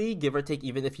 arguably, give or take,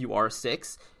 even if you are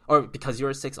 6, or because you're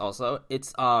a 6 also,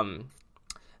 it's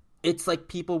like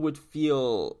people would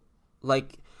feel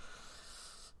like,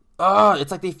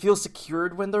 it's like they feel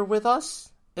secured when they're with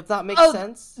us, if that makes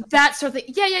sense. That sort of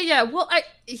thing. Yeah. Well,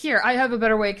 I have a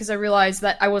better way, because I realized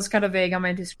that I was kind of vague on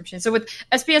my description. So with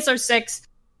SPSR 6,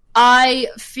 I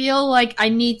feel like I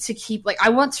need to keep, like, I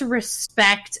want to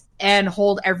respect and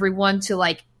hold everyone to,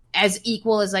 like, as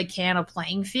equal as I can a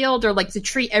playing field, or, like, to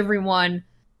treat everyone,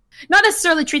 not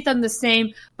necessarily treat them the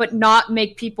same, but not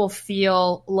make people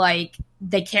feel like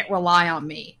they can't rely on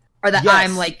me, or that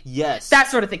I'm, like, that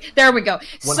sort of thing. There we go.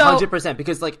 100%,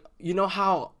 because, like, you know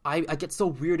how I get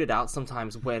so weirded out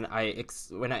sometimes when I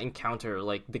encounter,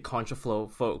 like, the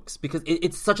contraflow folks, because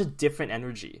it's such a different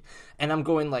energy, and I'm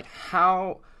going, like,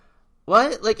 how...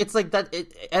 What? Like, it's like that,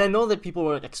 and I know that people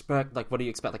would expect, like, what do you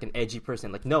expect, like, an edgy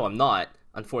person? Like, no, I'm not.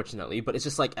 unfortunately. But it's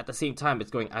just like, at the same time,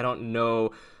 it's going, I don't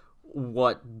know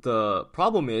what the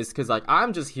problem is, because like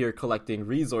I'm just here collecting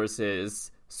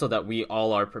resources so that we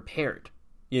all are prepared,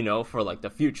 for like the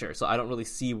future. So I don't really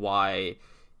see why,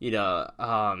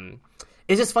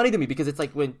 it's just funny to me, because it's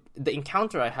like when the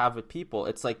encounter I have with people,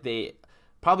 it's like they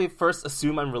probably first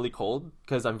assume I'm really cold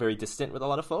because I'm very distant with a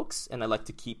lot of folks, and I like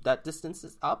to keep that distance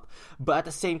up. But at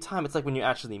the same time, it's like when you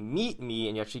actually meet me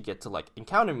and you actually get to like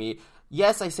encounter me,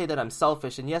 yes, I say that I'm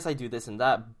selfish, and yes, I do this and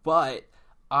that, but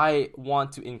I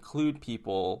want to include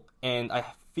people, and I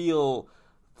feel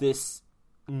this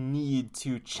need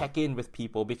to check in with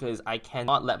people, because I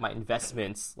cannot let my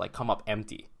investments like come up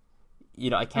empty.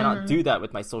 I cannot do that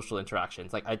with my social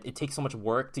interactions. Like it takes so much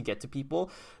work to get to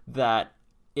people that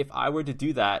if I were to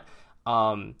do that,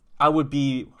 I would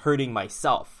be hurting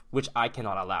myself, which I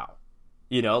cannot allow.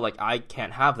 Like I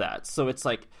can't have that. So it's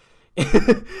like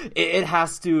it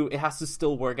has to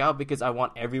still work out, because I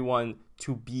want everyone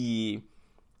to be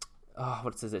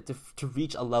to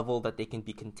reach a level that they can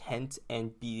be content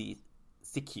and be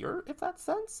secure, if that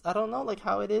sense. I don't know, like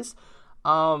how it is.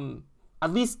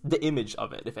 At least the image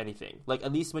of it, if anything. Like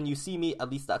at least when you see me, at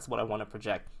least that's what I want to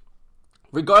project.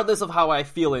 Regardless of how I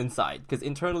feel inside, because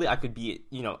internally I could be,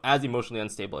 as emotionally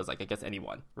unstable as like I guess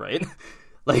anyone, right?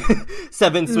 Like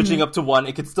 7 switching up to 1,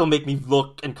 it could still make me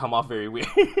look and come off very weird.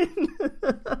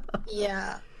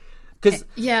 Yeah. Because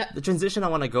the transition I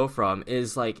want to go from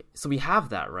is like, so we have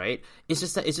that, right? It's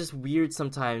just that it's just weird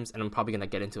sometimes, and I'm probably going to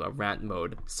get into a rant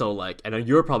mode. So like, I know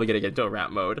you're probably going to get into a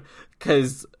rant mode,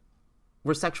 because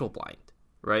we're sexual blind,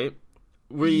 right?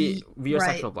 We are right.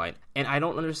 sexual blind. And I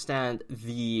don't understand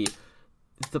the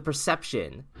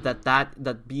perception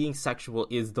that being sexual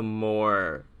is the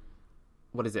more,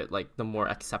 what is it? Like the more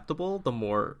acceptable, the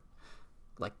more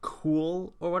like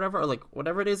cool or whatever, or like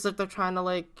whatever it is that they're trying to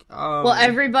like well,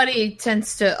 everybody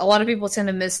a lot of people tend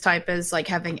to mistype as like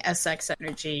having SX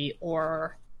energy,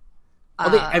 or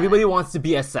everybody wants to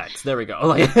be SX. There we go.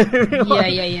 Like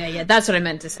yeah, that's what I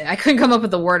meant to say. I couldn't come up with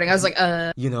the wording. I was like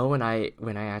when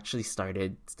I actually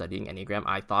started studying Enneagram,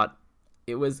 I thought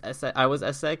it was I was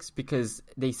SX, because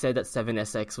they said that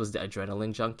 7SX was the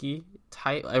adrenaline junkie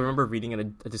type. I remember reading a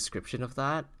description of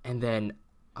that, and then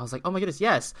I was like, oh my goodness,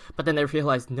 yes. But then I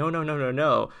realized, no.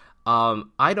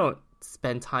 I don't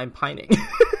spend time pining.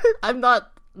 I'm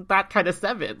not that kind of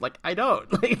 7. Like, I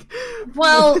don't. Like,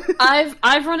 well,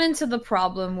 I've run into the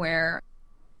problem where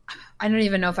I don't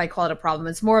even know if I call it a problem.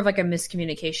 It's more of like a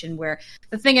miscommunication, where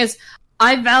the thing is,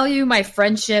 I value my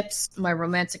friendships, my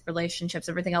romantic relationships,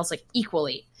 everything else like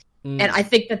equally. And I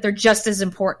think that they're just as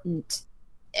important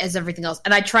as everything else.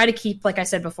 And I try to keep, like I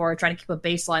said before, I try to keep a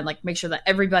baseline, like make sure that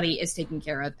everybody is taken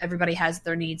care of. Everybody has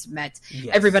their needs met.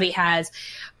 Yes. Everybody has.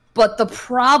 But the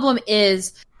problem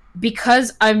is,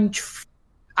 because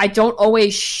I don't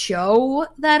always show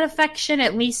that affection,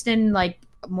 at least in like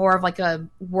more of like a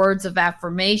words of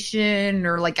affirmation,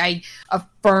 or like I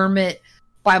affirm it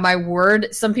by my word.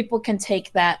 Some people can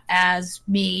take that as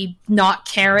me not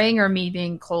caring or me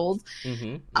being cold,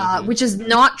 which is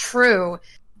not true.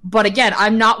 But again,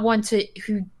 I'm not one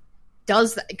who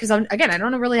does that, because I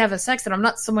don't really have a sex, and I'm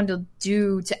not someone to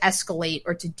escalate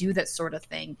or to do that sort of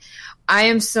thing. I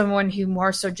am someone who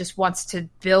more so just wants to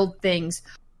build things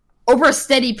over a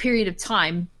steady period of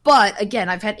time. But again,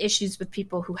 I've had issues with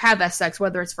people who have SX,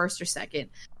 whether it's first or second,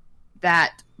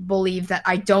 that believe that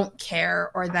I don't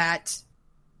care, or that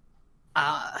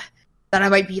I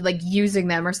might be like using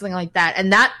them or something like that,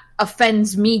 and that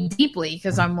offends me deeply,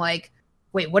 because I'm like,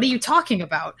 wait, what are you talking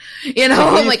about?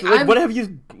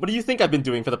 What do you think I've been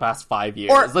doing for the past 5 years?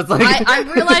 Or, I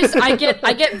realize I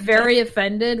get very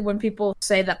offended when people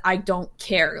say that I don't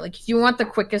care. Like, if you want the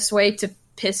quickest way to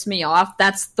piss me off,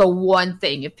 that's the one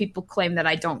thing. If people claim that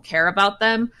I don't care about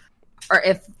them, or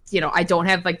if I don't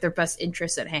have like their best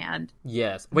interests at hand.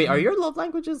 Yes. Wait, are your love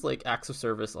languages like acts of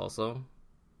service also?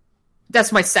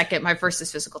 That's my second. My first is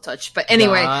physical touch. But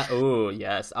anyway. Oh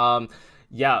yes.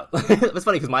 Yeah, it's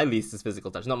funny because my least is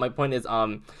physical touch. No, my point is,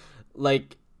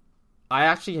 like, I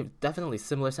actually have definitely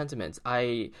similar sentiments.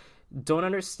 I don't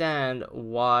understand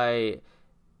why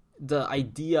the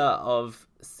idea of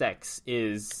sex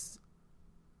is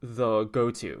the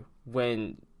go-to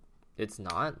when it's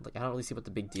not. Like, I don't really see what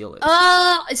the big deal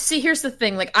is. See, here's the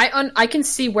thing. Like, I can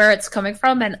see where it's coming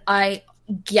from, and I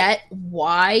get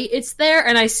why it's there,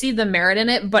 and I see the merit in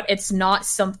it, but it's not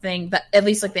something that, at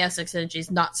least like the SX energy,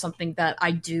 is not something that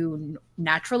I do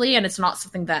naturally, and it's not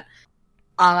something that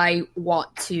I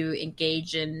want to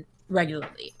engage in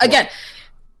regularly. Again,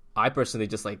 I personally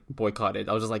just like boycotted.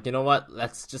 I was just like, you know what?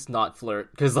 Let's just not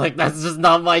flirt, because like that's just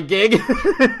not my gig.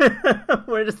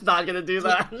 We're just not gonna do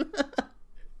that.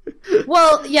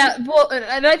 Well, yeah,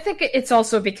 and I think it's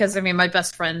also because, I mean, my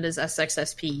best friend is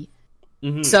SXSP.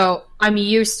 Mm-hmm. So I'm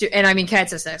used to, and I mean,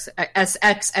 Cat's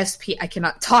SXSP. I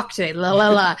cannot talk today. La la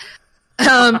la.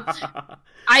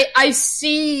 I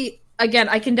see, again,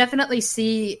 I can definitely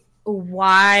see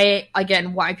why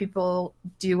people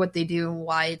do what they do and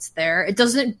why it's there. It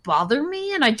doesn't bother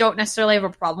me, and I don't necessarily have a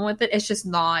problem with it. It's just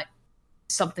not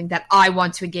something that I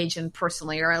want to engage in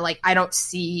personally, or like, I don't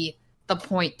see the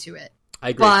point to it. I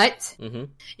agree. But Mm-hmm.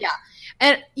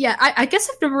 I guess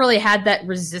I've never really had that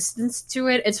resistance to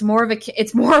it. It's more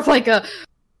of like a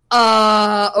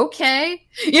okay,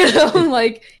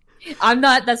 like,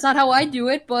 that's not how I do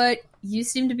it, but you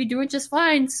seem to be doing just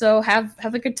fine, so have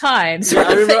a good time. Yeah,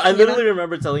 I literally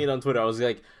remember telling it on Twitter. I was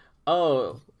like,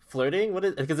 oh, flirting? What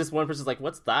is, because this one person's like,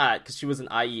 what's that? Because she was an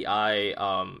IEI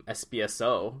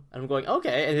SPSO. And I'm going,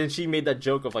 okay. And then she made that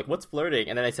joke of like, what's flirting?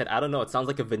 And then I said, I don't know, it sounds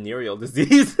like a venereal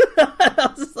disease.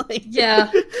 I was like,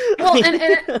 yeah. Well,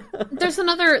 and there's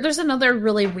another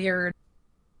really weird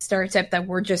stereotype that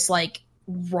we're just like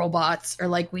robots, or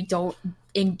like we don't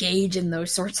engage in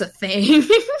those sorts of things.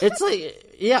 It's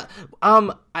like, yeah.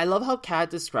 I love how Kat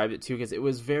described it too, because it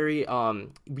was very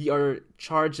we are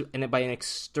charged by an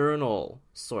external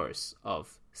source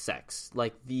of sex,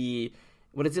 like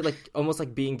what is it, like almost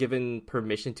like being given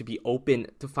permission to be open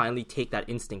to finally take that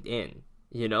instinct in,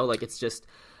 like it's just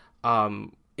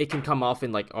it can come off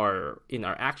in like our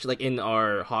action, like in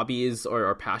our hobbies or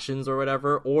our passions or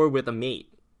whatever, or with a mate.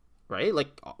 Right,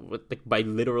 like by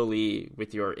literally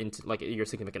with your your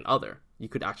significant other, you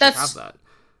could actually have that.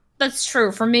 That's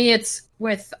true. For me, it's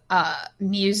with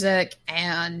music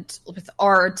and with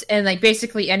art, and like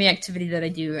basically any activity that I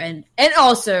do, and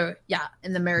also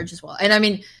in the marriage as well. And I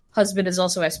mean, husband is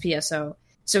also SPSO,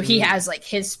 so he has like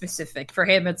his specific. For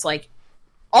him, it's like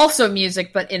also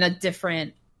music, but in a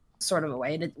different sort of a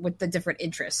way, with the different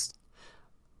interest.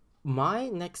 My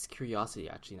next curiosity,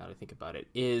 actually, now that I think about it,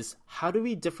 is how do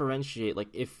we differentiate,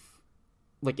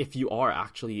 if you are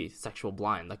actually sexual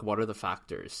blind, like what are the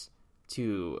factors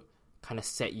to kind of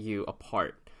set you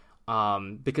apart?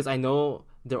 Because I know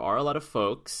there are a lot of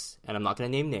folks, and I'm not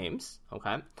going to name names,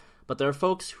 okay? But there are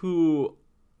folks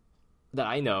that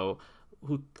I know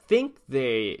who think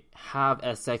they have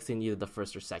SX in either the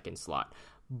first or second slot,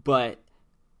 but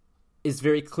is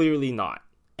very clearly not.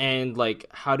 And, like,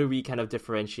 how do we kind of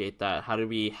differentiate that? How do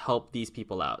we help these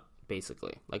people out,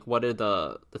 basically? Like, what are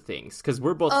the things? Because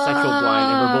we're both sexual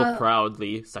blind, and we're both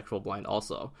proudly sexual blind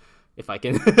also, if I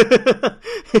can...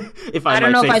 I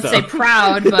don't know if I'd say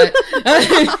proud, but...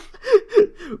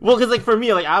 Well, because, like, for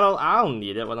me, like, I don't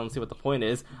need it. I don't see what the point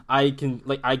is. I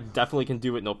definitely can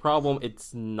do it, no problem.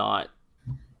 It's not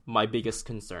my biggest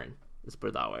concern. Let's put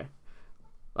it that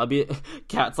way.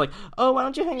 Kat's like, oh, why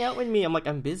don't you hang out with me? I'm like,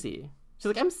 I'm busy. She's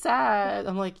like, I'm sad.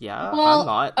 I'm like, yeah, well, I'm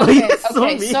not.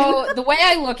 Okay. So the way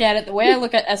I look at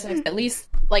SX, at least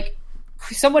like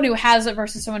someone who has it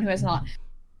versus someone who has not,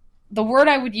 the word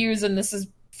I would use, and this is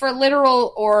for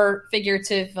literal or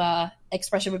figurative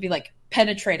expression, would be like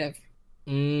penetrative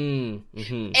and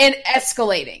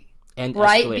escalating. And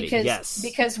right? Escalating,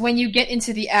 Because when you get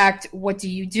into the act, what do?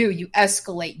 You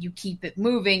escalate. You keep it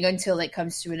moving until it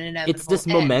comes to an inevitable It's this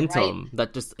end, momentum right?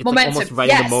 that just, it's momentum, like almost right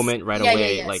in the moment, right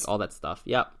away, yes. like all that stuff.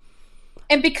 Yep.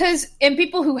 And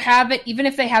people who have it, even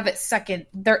if they have it second,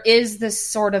 there is this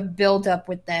sort of build up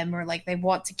with them, or like they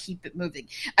want to keep it moving.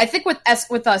 I think with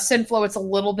Synflow, it's a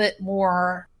little bit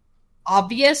more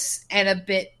obvious and a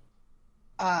bit,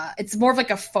 it's more of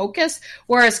like a focus,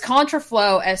 whereas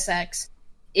Contraflow SX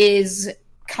is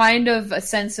kind of a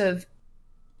sense of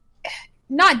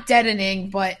not deadening,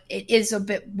 but it is a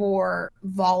bit more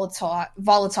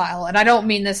volatile. And I don't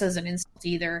mean this as an insult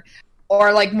either,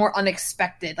 or like more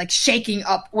unexpected, like shaking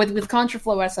up. With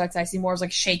Contraflow SX, I see more as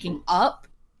like shaking up,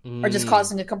 or just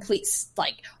causing a complete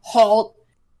like halt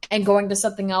and going to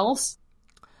something else,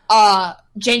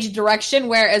 change of direction.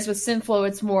 Whereas with Synflow,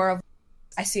 it's more of,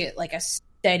 I see it like a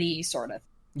steady sort of.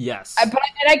 Yes, but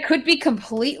I could be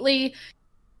completely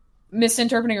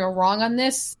misinterpreting or wrong on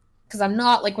this, because I'm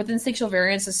not, like, with instinctual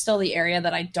variance is still the area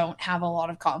that I don't have a lot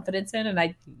of confidence in, and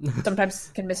I sometimes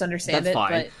can misunderstand That's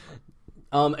fine.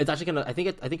 But it's actually gonna. I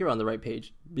think you're on the right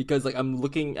page, because like I'm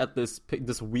looking at this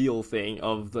wheel thing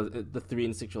of the 3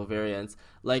 instinctual variants.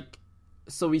 Like,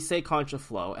 so we say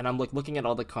Contraflow, and I'm like looking at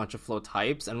all the Contraflow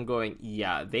types, and I'm going,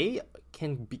 yeah, they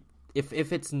can be, if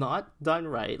it's not done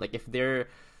right, like if they're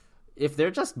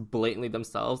just blatantly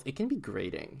themselves, it can be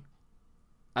grating.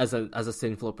 As a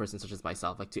Synflow person such as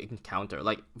myself, like to encounter,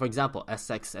 like for example,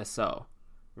 SXSO,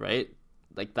 right?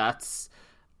 Like that's,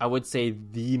 I would say,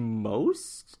 the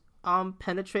most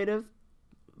penetrative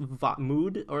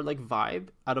mood or like vibe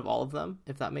out of all of them,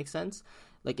 if that makes sense.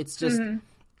 Like it's just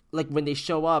like when they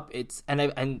show up, it's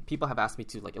and people have asked me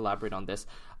to like elaborate on this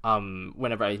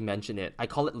whenever I mention it. I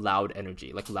call it loud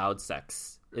energy, like loud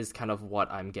sex is kind of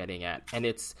what I'm getting at. And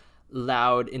it's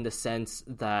loud in the sense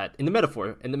that in the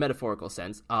metaphorical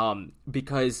sense,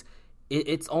 because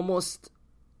it's almost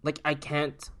like I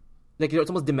can't, like it's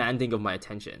almost demanding of my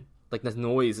attention. Like the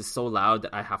noise is so loud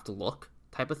that I have to look,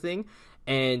 type of thing.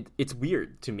 And it's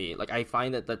weird to me. Like I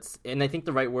find that's, and I think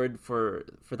the right word for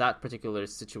that particular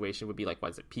situation would be like,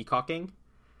 what is it, peacocking?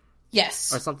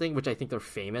 Yes. Or something, which I think they're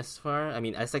famous for. I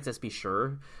mean, SX-SP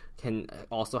sure can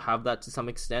also have that to some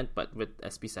extent, but with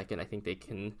SP second, I think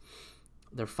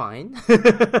they're fine.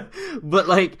 But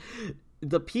like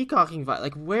the peacocking vibe,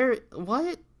 like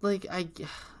what? Like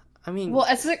I mean, well,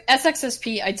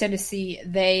 SXSP, I tend to see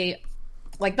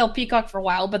they'll peacock for a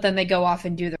while, but then they go off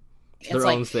and do their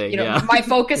own thing. My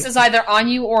focus is either on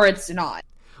you or it's not.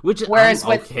 Which whereas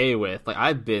I'm okay with. Like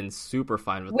I've been super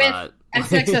fine with that.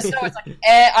 SXSO, it's like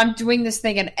I'm doing this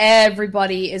thing and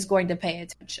everybody is going to pay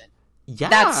attention. Yeah,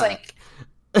 that's like.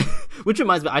 Which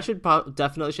reminds me, I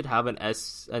definitely should have an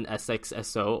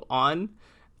SXSO on.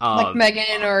 Like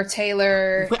Megan or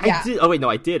Taylor. Wait, yeah.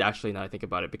 I did actually, now I think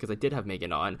about it, because I did have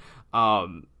Megan on.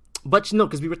 But no,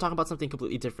 because we were talking about something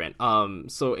completely different.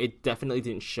 So it definitely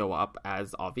didn't show up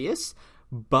as obvious.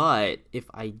 But if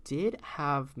I did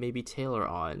have maybe Taylor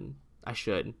on, I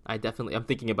should. I'm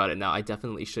thinking about it now. I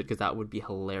definitely should, because that would be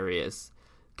hilarious.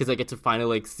 Because I get to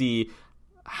finally like see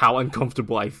how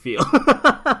uncomfortable I feel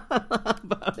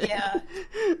about it. Yeah.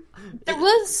 There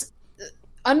was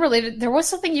unrelated. There was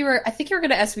something I think you were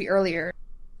going to ask me earlier.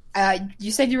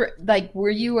 You said you were like, were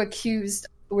you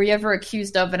ever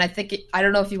accused of? And I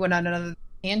don't know if you went on another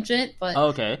tangent, but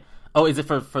okay. Oh, is it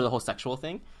for the whole sexual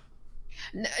thing?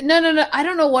 No. I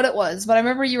don't know what it was, but I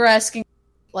remember you were asking,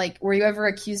 like, were you ever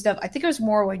accused of? I think it was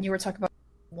more when you were talking about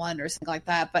one or something like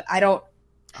that. But I don't.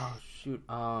 Oh shoot.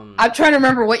 I'm trying to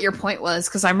remember what your point was,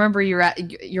 because I remember you're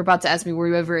about to ask me, were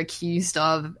you ever accused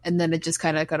of, and then it just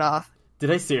kind of cut off.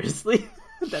 Did I seriously?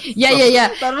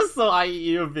 Yeah. That was so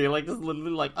IE of me, like just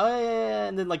literally like, oh yeah,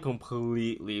 and then like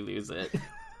completely lose it.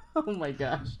 Oh my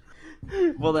gosh.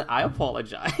 Well then, I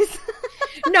apologize.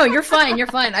 No, you're fine.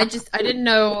 I didn't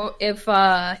know if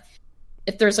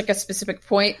there's like a specific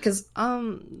point, because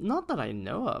not that I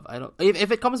know of. I don't.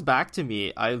 If it comes back to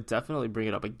me, I'll definitely bring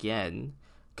it up again.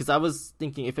 Because I was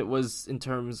thinking if it was in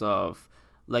terms of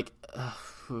like,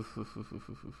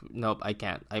 nope, I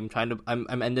can't.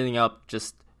 I'm ending up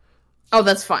just. Oh,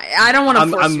 that's fine. I don't want to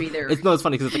force you either. It's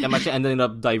funny because it's like I'm actually ending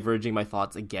up diverging my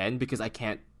thoughts again because I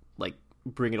can't like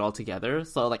bring it all together.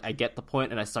 So like I get the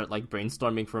point and I start like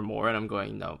brainstorming for more, and I'm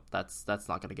going, no, that's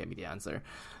not gonna get me the answer.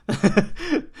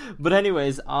 But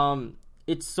anyways,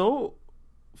 it's so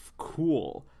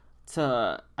cool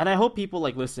to, and I hope people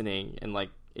like listening and like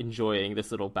enjoying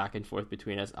this little back and forth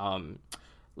between us.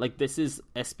 Like this is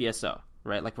SPSO,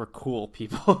 right? Like we're cool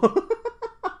people.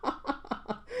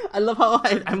 I love how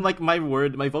I'm like my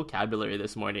vocabulary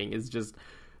this morning is just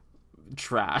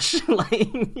trash.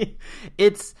 Like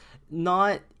it's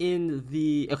not in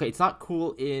the it's not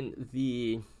cool in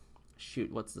the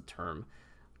what's the term?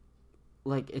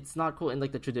 Like it's not cool in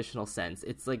like the traditional sense.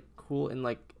 It's like cool in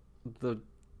like the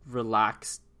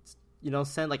relaxed,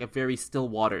 sense, like a very still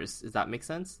waters. Does that make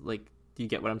sense? Like, do you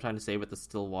get what I'm trying to say with the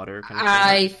still water kind of thing?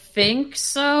 I think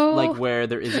so. Like where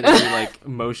there isn't any like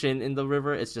motion in the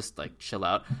river, it's just like chill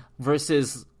out.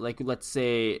 Versus like let's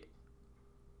say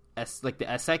like the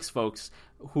SX folks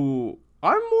who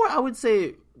are more, I would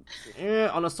say,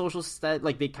 on a social stat,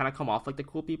 like they kind of come off like the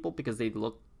cool people because they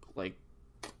look like,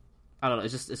 I don't know,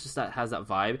 it's just that has that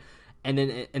vibe. And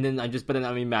then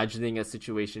I'm imagining a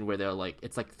situation where they're like,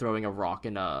 it's like throwing a rock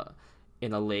in a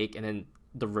lake, and then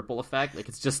the ripple effect, like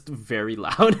it's just very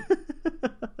loud.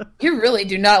 You really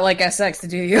do not like SX,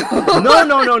 do you?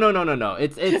 No.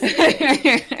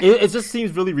 It just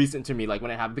seems really recent to me, like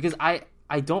when it happened, because I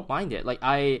don't mind it. Like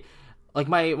one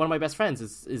of my best friends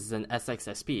is an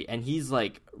SX-SP, and he's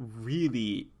like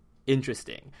really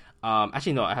interesting.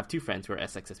 Actually no, I have two friends who are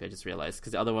SX-SP. I just realized,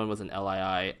 because the other one was an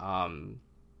LII.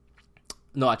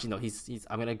 No, actually no, he's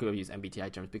I'm gonna go use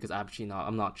MBTI terms because I'm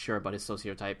not sure about his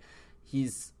sociotype.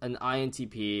 He's an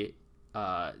INTP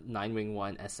 9-wing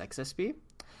 1 SX-SP,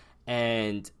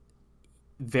 and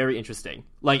very interesting.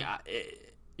 Like I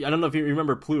don't know if you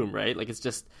remember Plume, right? Like the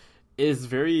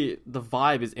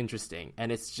vibe is interesting,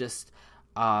 and it's just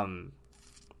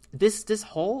this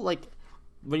whole, like,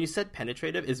 when you said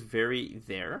penetrative is very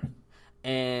there.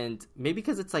 And maybe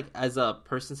because it's like, as a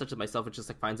person such as myself, it just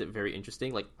like finds it very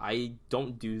interesting. Like I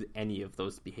don't do any of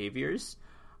those behaviors.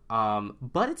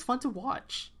 But it's fun to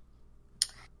watch.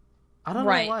 I don't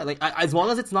Right. know why. Like, as long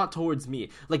as it's not towards me.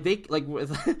 Like,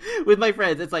 with, with my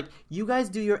friends, it's like, you guys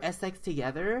do your SX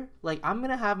together. Like, I'm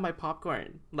gonna have my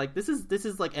popcorn. Like, this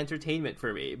is like entertainment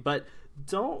for me. But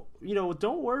don't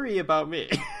worry about me.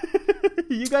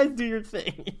 You guys do your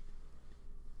thing.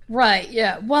 Right,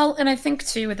 yeah. Well, and I think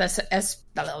too with gosh,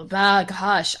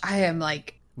 I am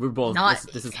like We're both not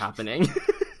this is happening.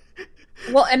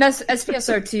 well, and as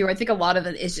SPSO too, I think a lot of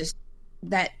it is just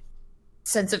that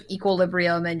sense of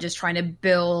equilibrium and just trying to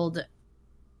build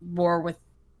more with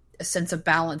a sense of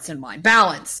balance in mind.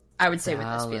 Balance, I would say, with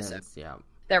SPSO. Yeah.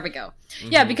 There we go.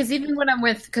 Mm-hmm. Yeah, because even when I'm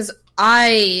with, because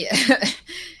I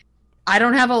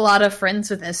don't have a lot of friends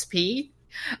with SP,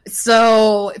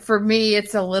 so for me,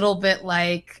 it's a little bit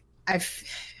like I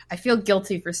feel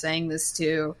guilty for saying this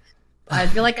too. I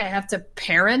feel like I have to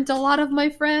parent a lot of my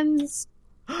friends.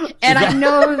 And I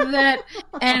know that,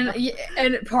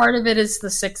 and part of it is the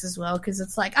 6 as well, because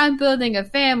it's like, I'm building a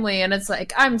family, and it's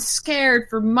like, I'm scared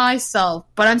for myself,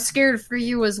 but I'm scared for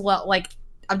you as well. Like,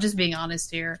 I'm just being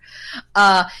honest here.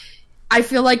 I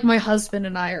feel like my husband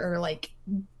and I are like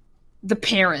the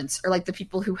parents, or like the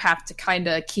people who have to kind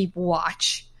of keep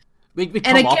watch. We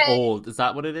come off old. Is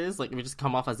that what it is? Like, we just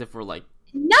come off as if we're like...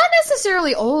 Not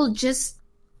necessarily old, just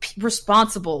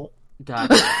responsible.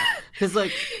 Gotcha. Because,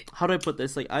 like, how do I put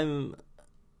this? Like, I'm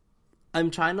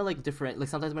trying to, like, different... Like,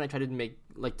 sometimes when I try to make,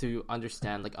 like, to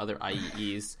understand, like, other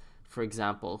IEEs, for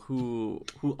example, who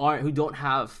don't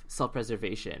have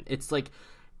self-preservation, it's, like,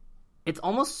 it's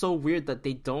almost so weird that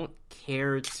they don't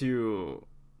care to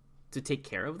take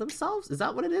care of themselves. Is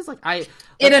that what it is?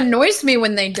 It annoys me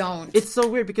when they don't. It's so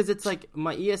weird because it's like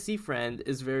my ESC friend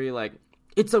is very like,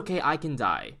 it's okay, I can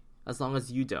die as long as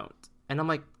you don't. And I'm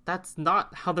like, that's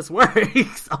not how this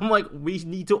works. I'm like, we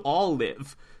need to all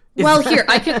live. Well, here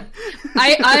I can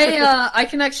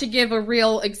actually give a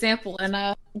real example,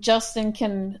 and Justin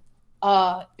can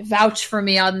vouch for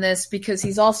me on this because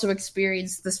he's also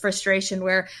experienced this frustration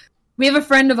where we have a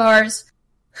friend of ours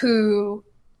who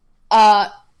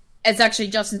it's actually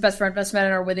Justin's best friend, best man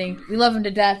at our wedding. We love him to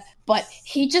death, but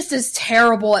he just is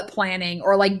terrible at planning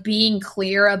or like being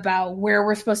clear about where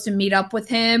we're supposed to meet up with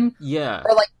him. Yeah.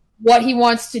 Or like what he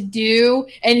wants to do.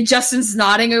 And Justin's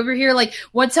nodding over here. Like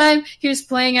one time he was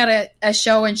playing at a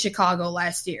show in Chicago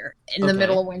last year in the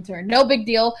middle of winter. No big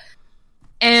deal.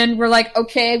 And we're like,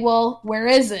 okay, well, where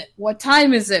is it? What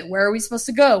time is it? Where are we supposed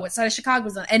to go? What side of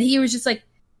Chicago's on? And he was just like,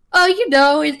 oh,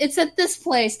 it's at this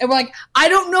place. And we're like, I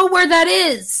don't know where that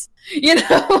is. You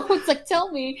know, it's like,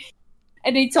 tell me.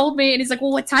 And he told me, and he's like,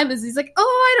 well, what time is it? He's like,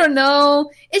 oh, I don't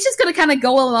know. It's just going to kind of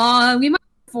go along. We might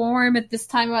perform at this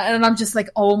time. And I'm just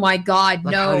like, oh my God,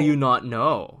 like, no. How do you not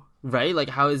know? Right? Like,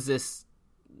 how is this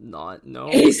not know?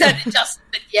 He said, Justin,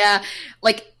 yeah.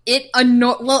 Like,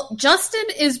 well, Justin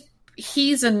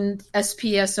he's an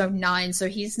SPSO 9, so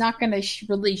he's not going to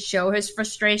really show his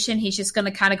frustration. He's just going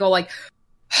to kind of go like,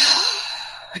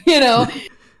 you know.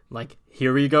 Like,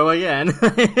 here we go again.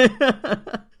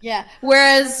 Yeah.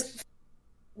 Whereas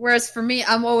for me,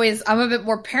 I'm a bit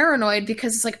more paranoid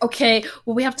because it's like, okay,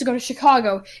 well, we have to go to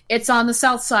Chicago. It's on the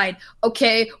south side.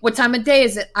 Okay, what time of day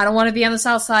is it? I don't want to be on the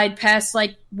south side past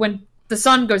like when the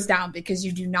sun goes down because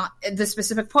you do not, the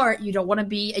specific part, you don't want to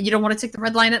be, and you don't want to take the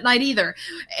red line at night either.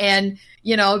 And,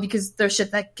 you know, because there's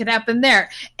shit that could happen there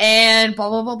and blah,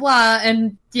 blah, blah, blah.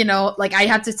 And, you know, like I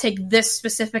have to take this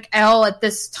specific L at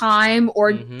this time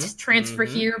or transfer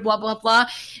here, blah, blah, blah.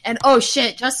 And, oh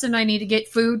shit, Justin and I need to get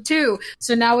food too.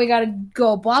 So now we got to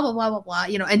go blah, blah, blah, blah, blah,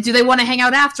 you know, and do they want to hang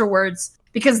out afterwards?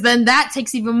 Because then that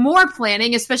takes even more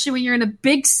planning, especially when you're in a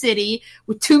big city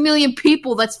with 2 million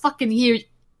people. That's fucking huge.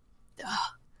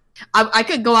 I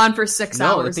could go on for 6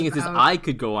 hours. No, the thing is I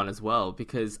could go on as well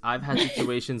because I've had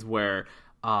situations where,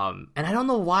 and I don't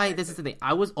know why this is the thing.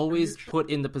 I was always put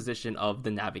in the position of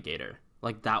the navigator.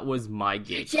 Like, that was my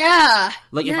gig. Yeah.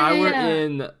 Like, if I were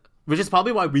in, which is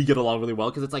probably why we get along really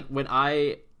well, because it's like when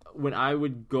I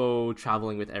would go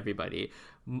traveling with everybody,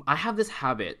 I have this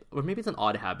habit, or maybe it's an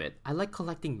odd habit. I like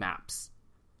collecting maps.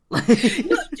 Dude!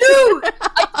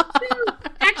 I do!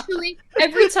 Actually,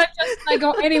 every time Justin and I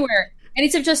go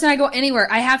anywhere,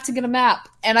 I have to get a map,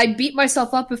 and I beat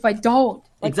myself up if I don't.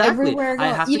 Like, exactly. Everywhere I go, I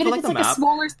have even to if it's collect like a a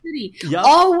smaller city. Yep.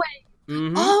 Always.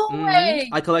 Always.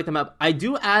 I collect the map. I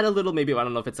do add a little, maybe, I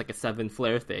don't know if it's like a 7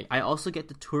 flare thing. I also get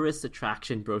the tourist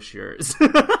attraction brochures.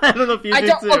 I don't know if you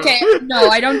do too. Okay, no,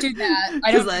 I don't do that.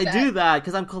 I do that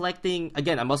because I'm collecting,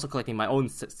 again, I'm also collecting my own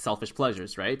selfish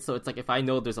pleasures, right? So it's like if I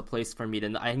know there's a place for me,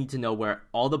 then I need to know where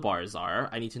all the bars are.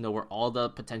 I need to know where all the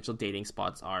potential dating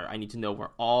spots are. I need to know where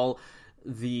all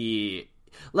the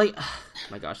like,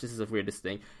 my gosh, this is the weirdest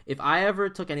thing. If I ever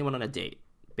took anyone on a date,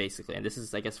 basically, and this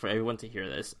is, I guess, for everyone to hear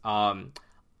this,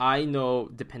 I know,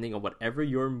 depending on whatever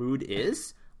your mood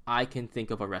is, I can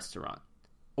think of a restaurant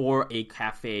or a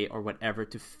cafe or whatever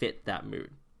to fit that mood.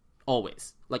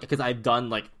 Always. Like, because I've done,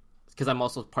 like, because I'm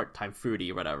also part-time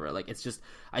foodie or whatever. Like, it's just,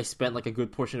 I spent, like, a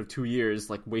good portion of 2 years,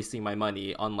 like, wasting my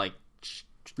money on, like,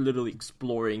 literally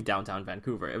exploring downtown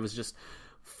Vancouver. It was just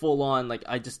full on, like,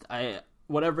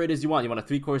 whatever it is you want. You want a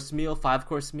 3-course meal,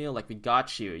 5-course meal, like, we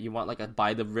got you. You want, like, a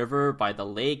by the river, by the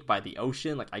lake, by the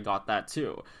ocean, like, I got that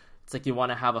too. It's like you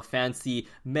want to have a fancy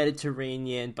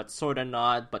Mediterranean, but sort of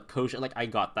not, but kosher, like, I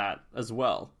got that as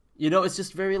well. You know, it's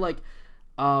just very, like,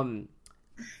 having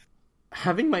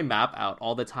my map out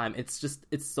all the time, it's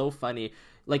so funny.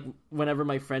 Like, whenever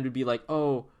my friend would be like,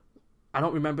 oh, I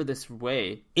don't remember this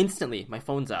way, instantly, my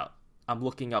phone's out. I'm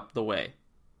looking up the way.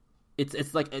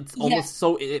 It's like, it's almost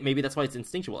so, maybe that's why it's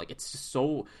instinctual. Like, it's just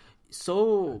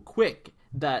so quick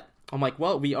that I'm like,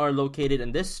 well, we are located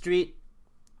in this street.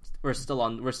 We're still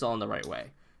on the right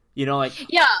way. You know, like,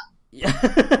 yeah.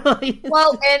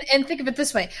 Well, and think of it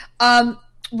this way.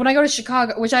 When I go to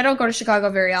Chicago, which I don't go to Chicago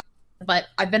very often, but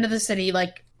I've been to the city,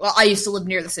 like, well, I used to live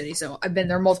near the city, so I've been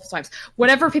there multiple times.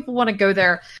 Whenever people want to go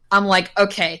there, I'm like,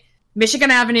 okay, Michigan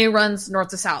Avenue runs north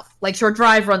to south. Lakeshore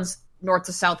Drive runs north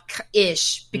to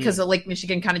south-ish, because of Lake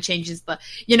Michigan kind of changes the,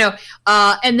 you know,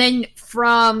 and then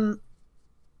from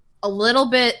a little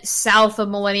bit south of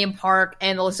Millennium Park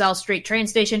and the LaSalle Street train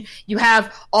station, you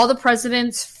have all the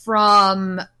presidents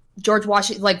from George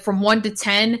Washington, like from 1 to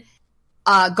 10,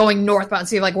 going northbound.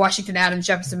 So you have like Washington, Adams,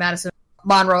 Jefferson, Madison,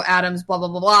 Monroe, Adams, blah, blah,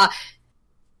 blah, blah.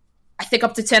 I think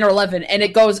up to 10 or 11, and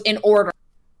it goes in order.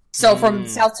 So from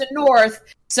south to north.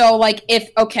 So like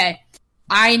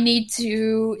I need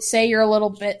to say you're a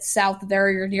little bit south of there,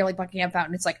 you're near like Buckingham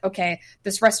Fountain. It's like, okay,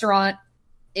 this restaurant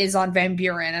is on Van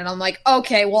Buren. And I'm like,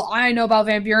 okay, well, I know about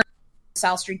Van Buren.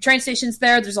 South Street train station's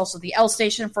there. There's also the L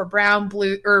station for brown,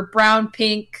 blue, or brown,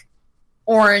 pink,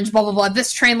 orange, blah, blah, blah.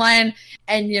 This train line.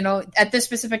 And, you know, at this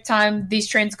specific time, these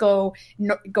trains go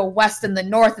west and then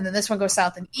north, and then this one goes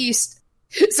south and east.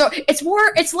 So it's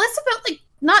less about like,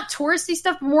 not touristy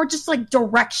stuff, but more just like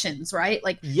directions, right?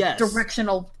 Like, yes.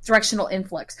 directional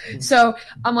influx. So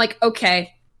I'm like,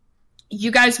 okay,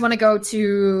 you guys want to go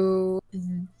to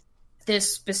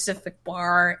this specific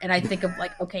bar, and I think of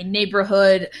like, okay,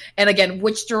 neighborhood, and again,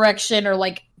 which direction, or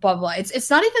like blah blah. It's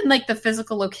not even like the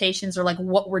physical locations or like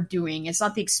what we're doing. It's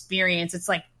not the experience. It's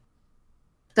like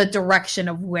the direction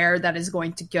of where that is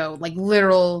going to go. Like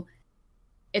literal.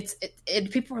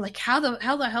 People are like, how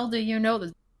the hell do you know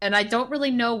this? And I don't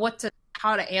really know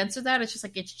how to answer that. It's just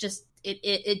like,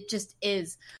 it just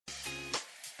is.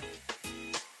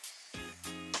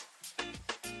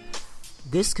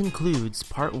 This concludes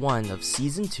part 1 of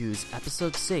season 2's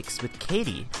episode 6 with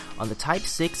Katie on the type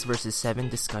 6 versus 7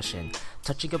 discussion,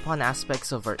 touching upon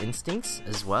aspects of our instincts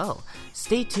as well.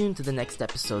 Stay tuned to the next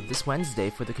episode this Wednesday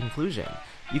for the conclusion.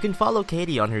 You can follow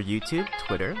Katie on her YouTube,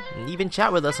 Twitter, and even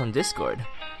chat with us on Discord,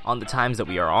 on the times that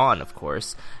we are on, of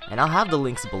course, and I'll have the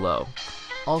links below.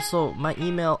 Also, my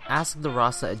email,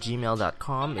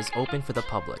 asktherossa@gmail.com, is open for the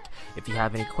public. If you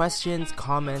have any questions,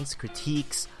 comments,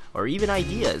 critiques, or even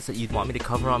ideas that you'd want me to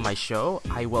cover on my show,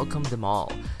 I welcome them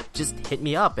all. Just hit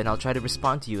me up and I'll try to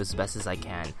respond to you as best as I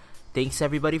can. Thanks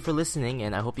everybody for listening,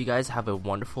 and I hope you guys have a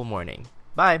wonderful morning.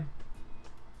 Bye!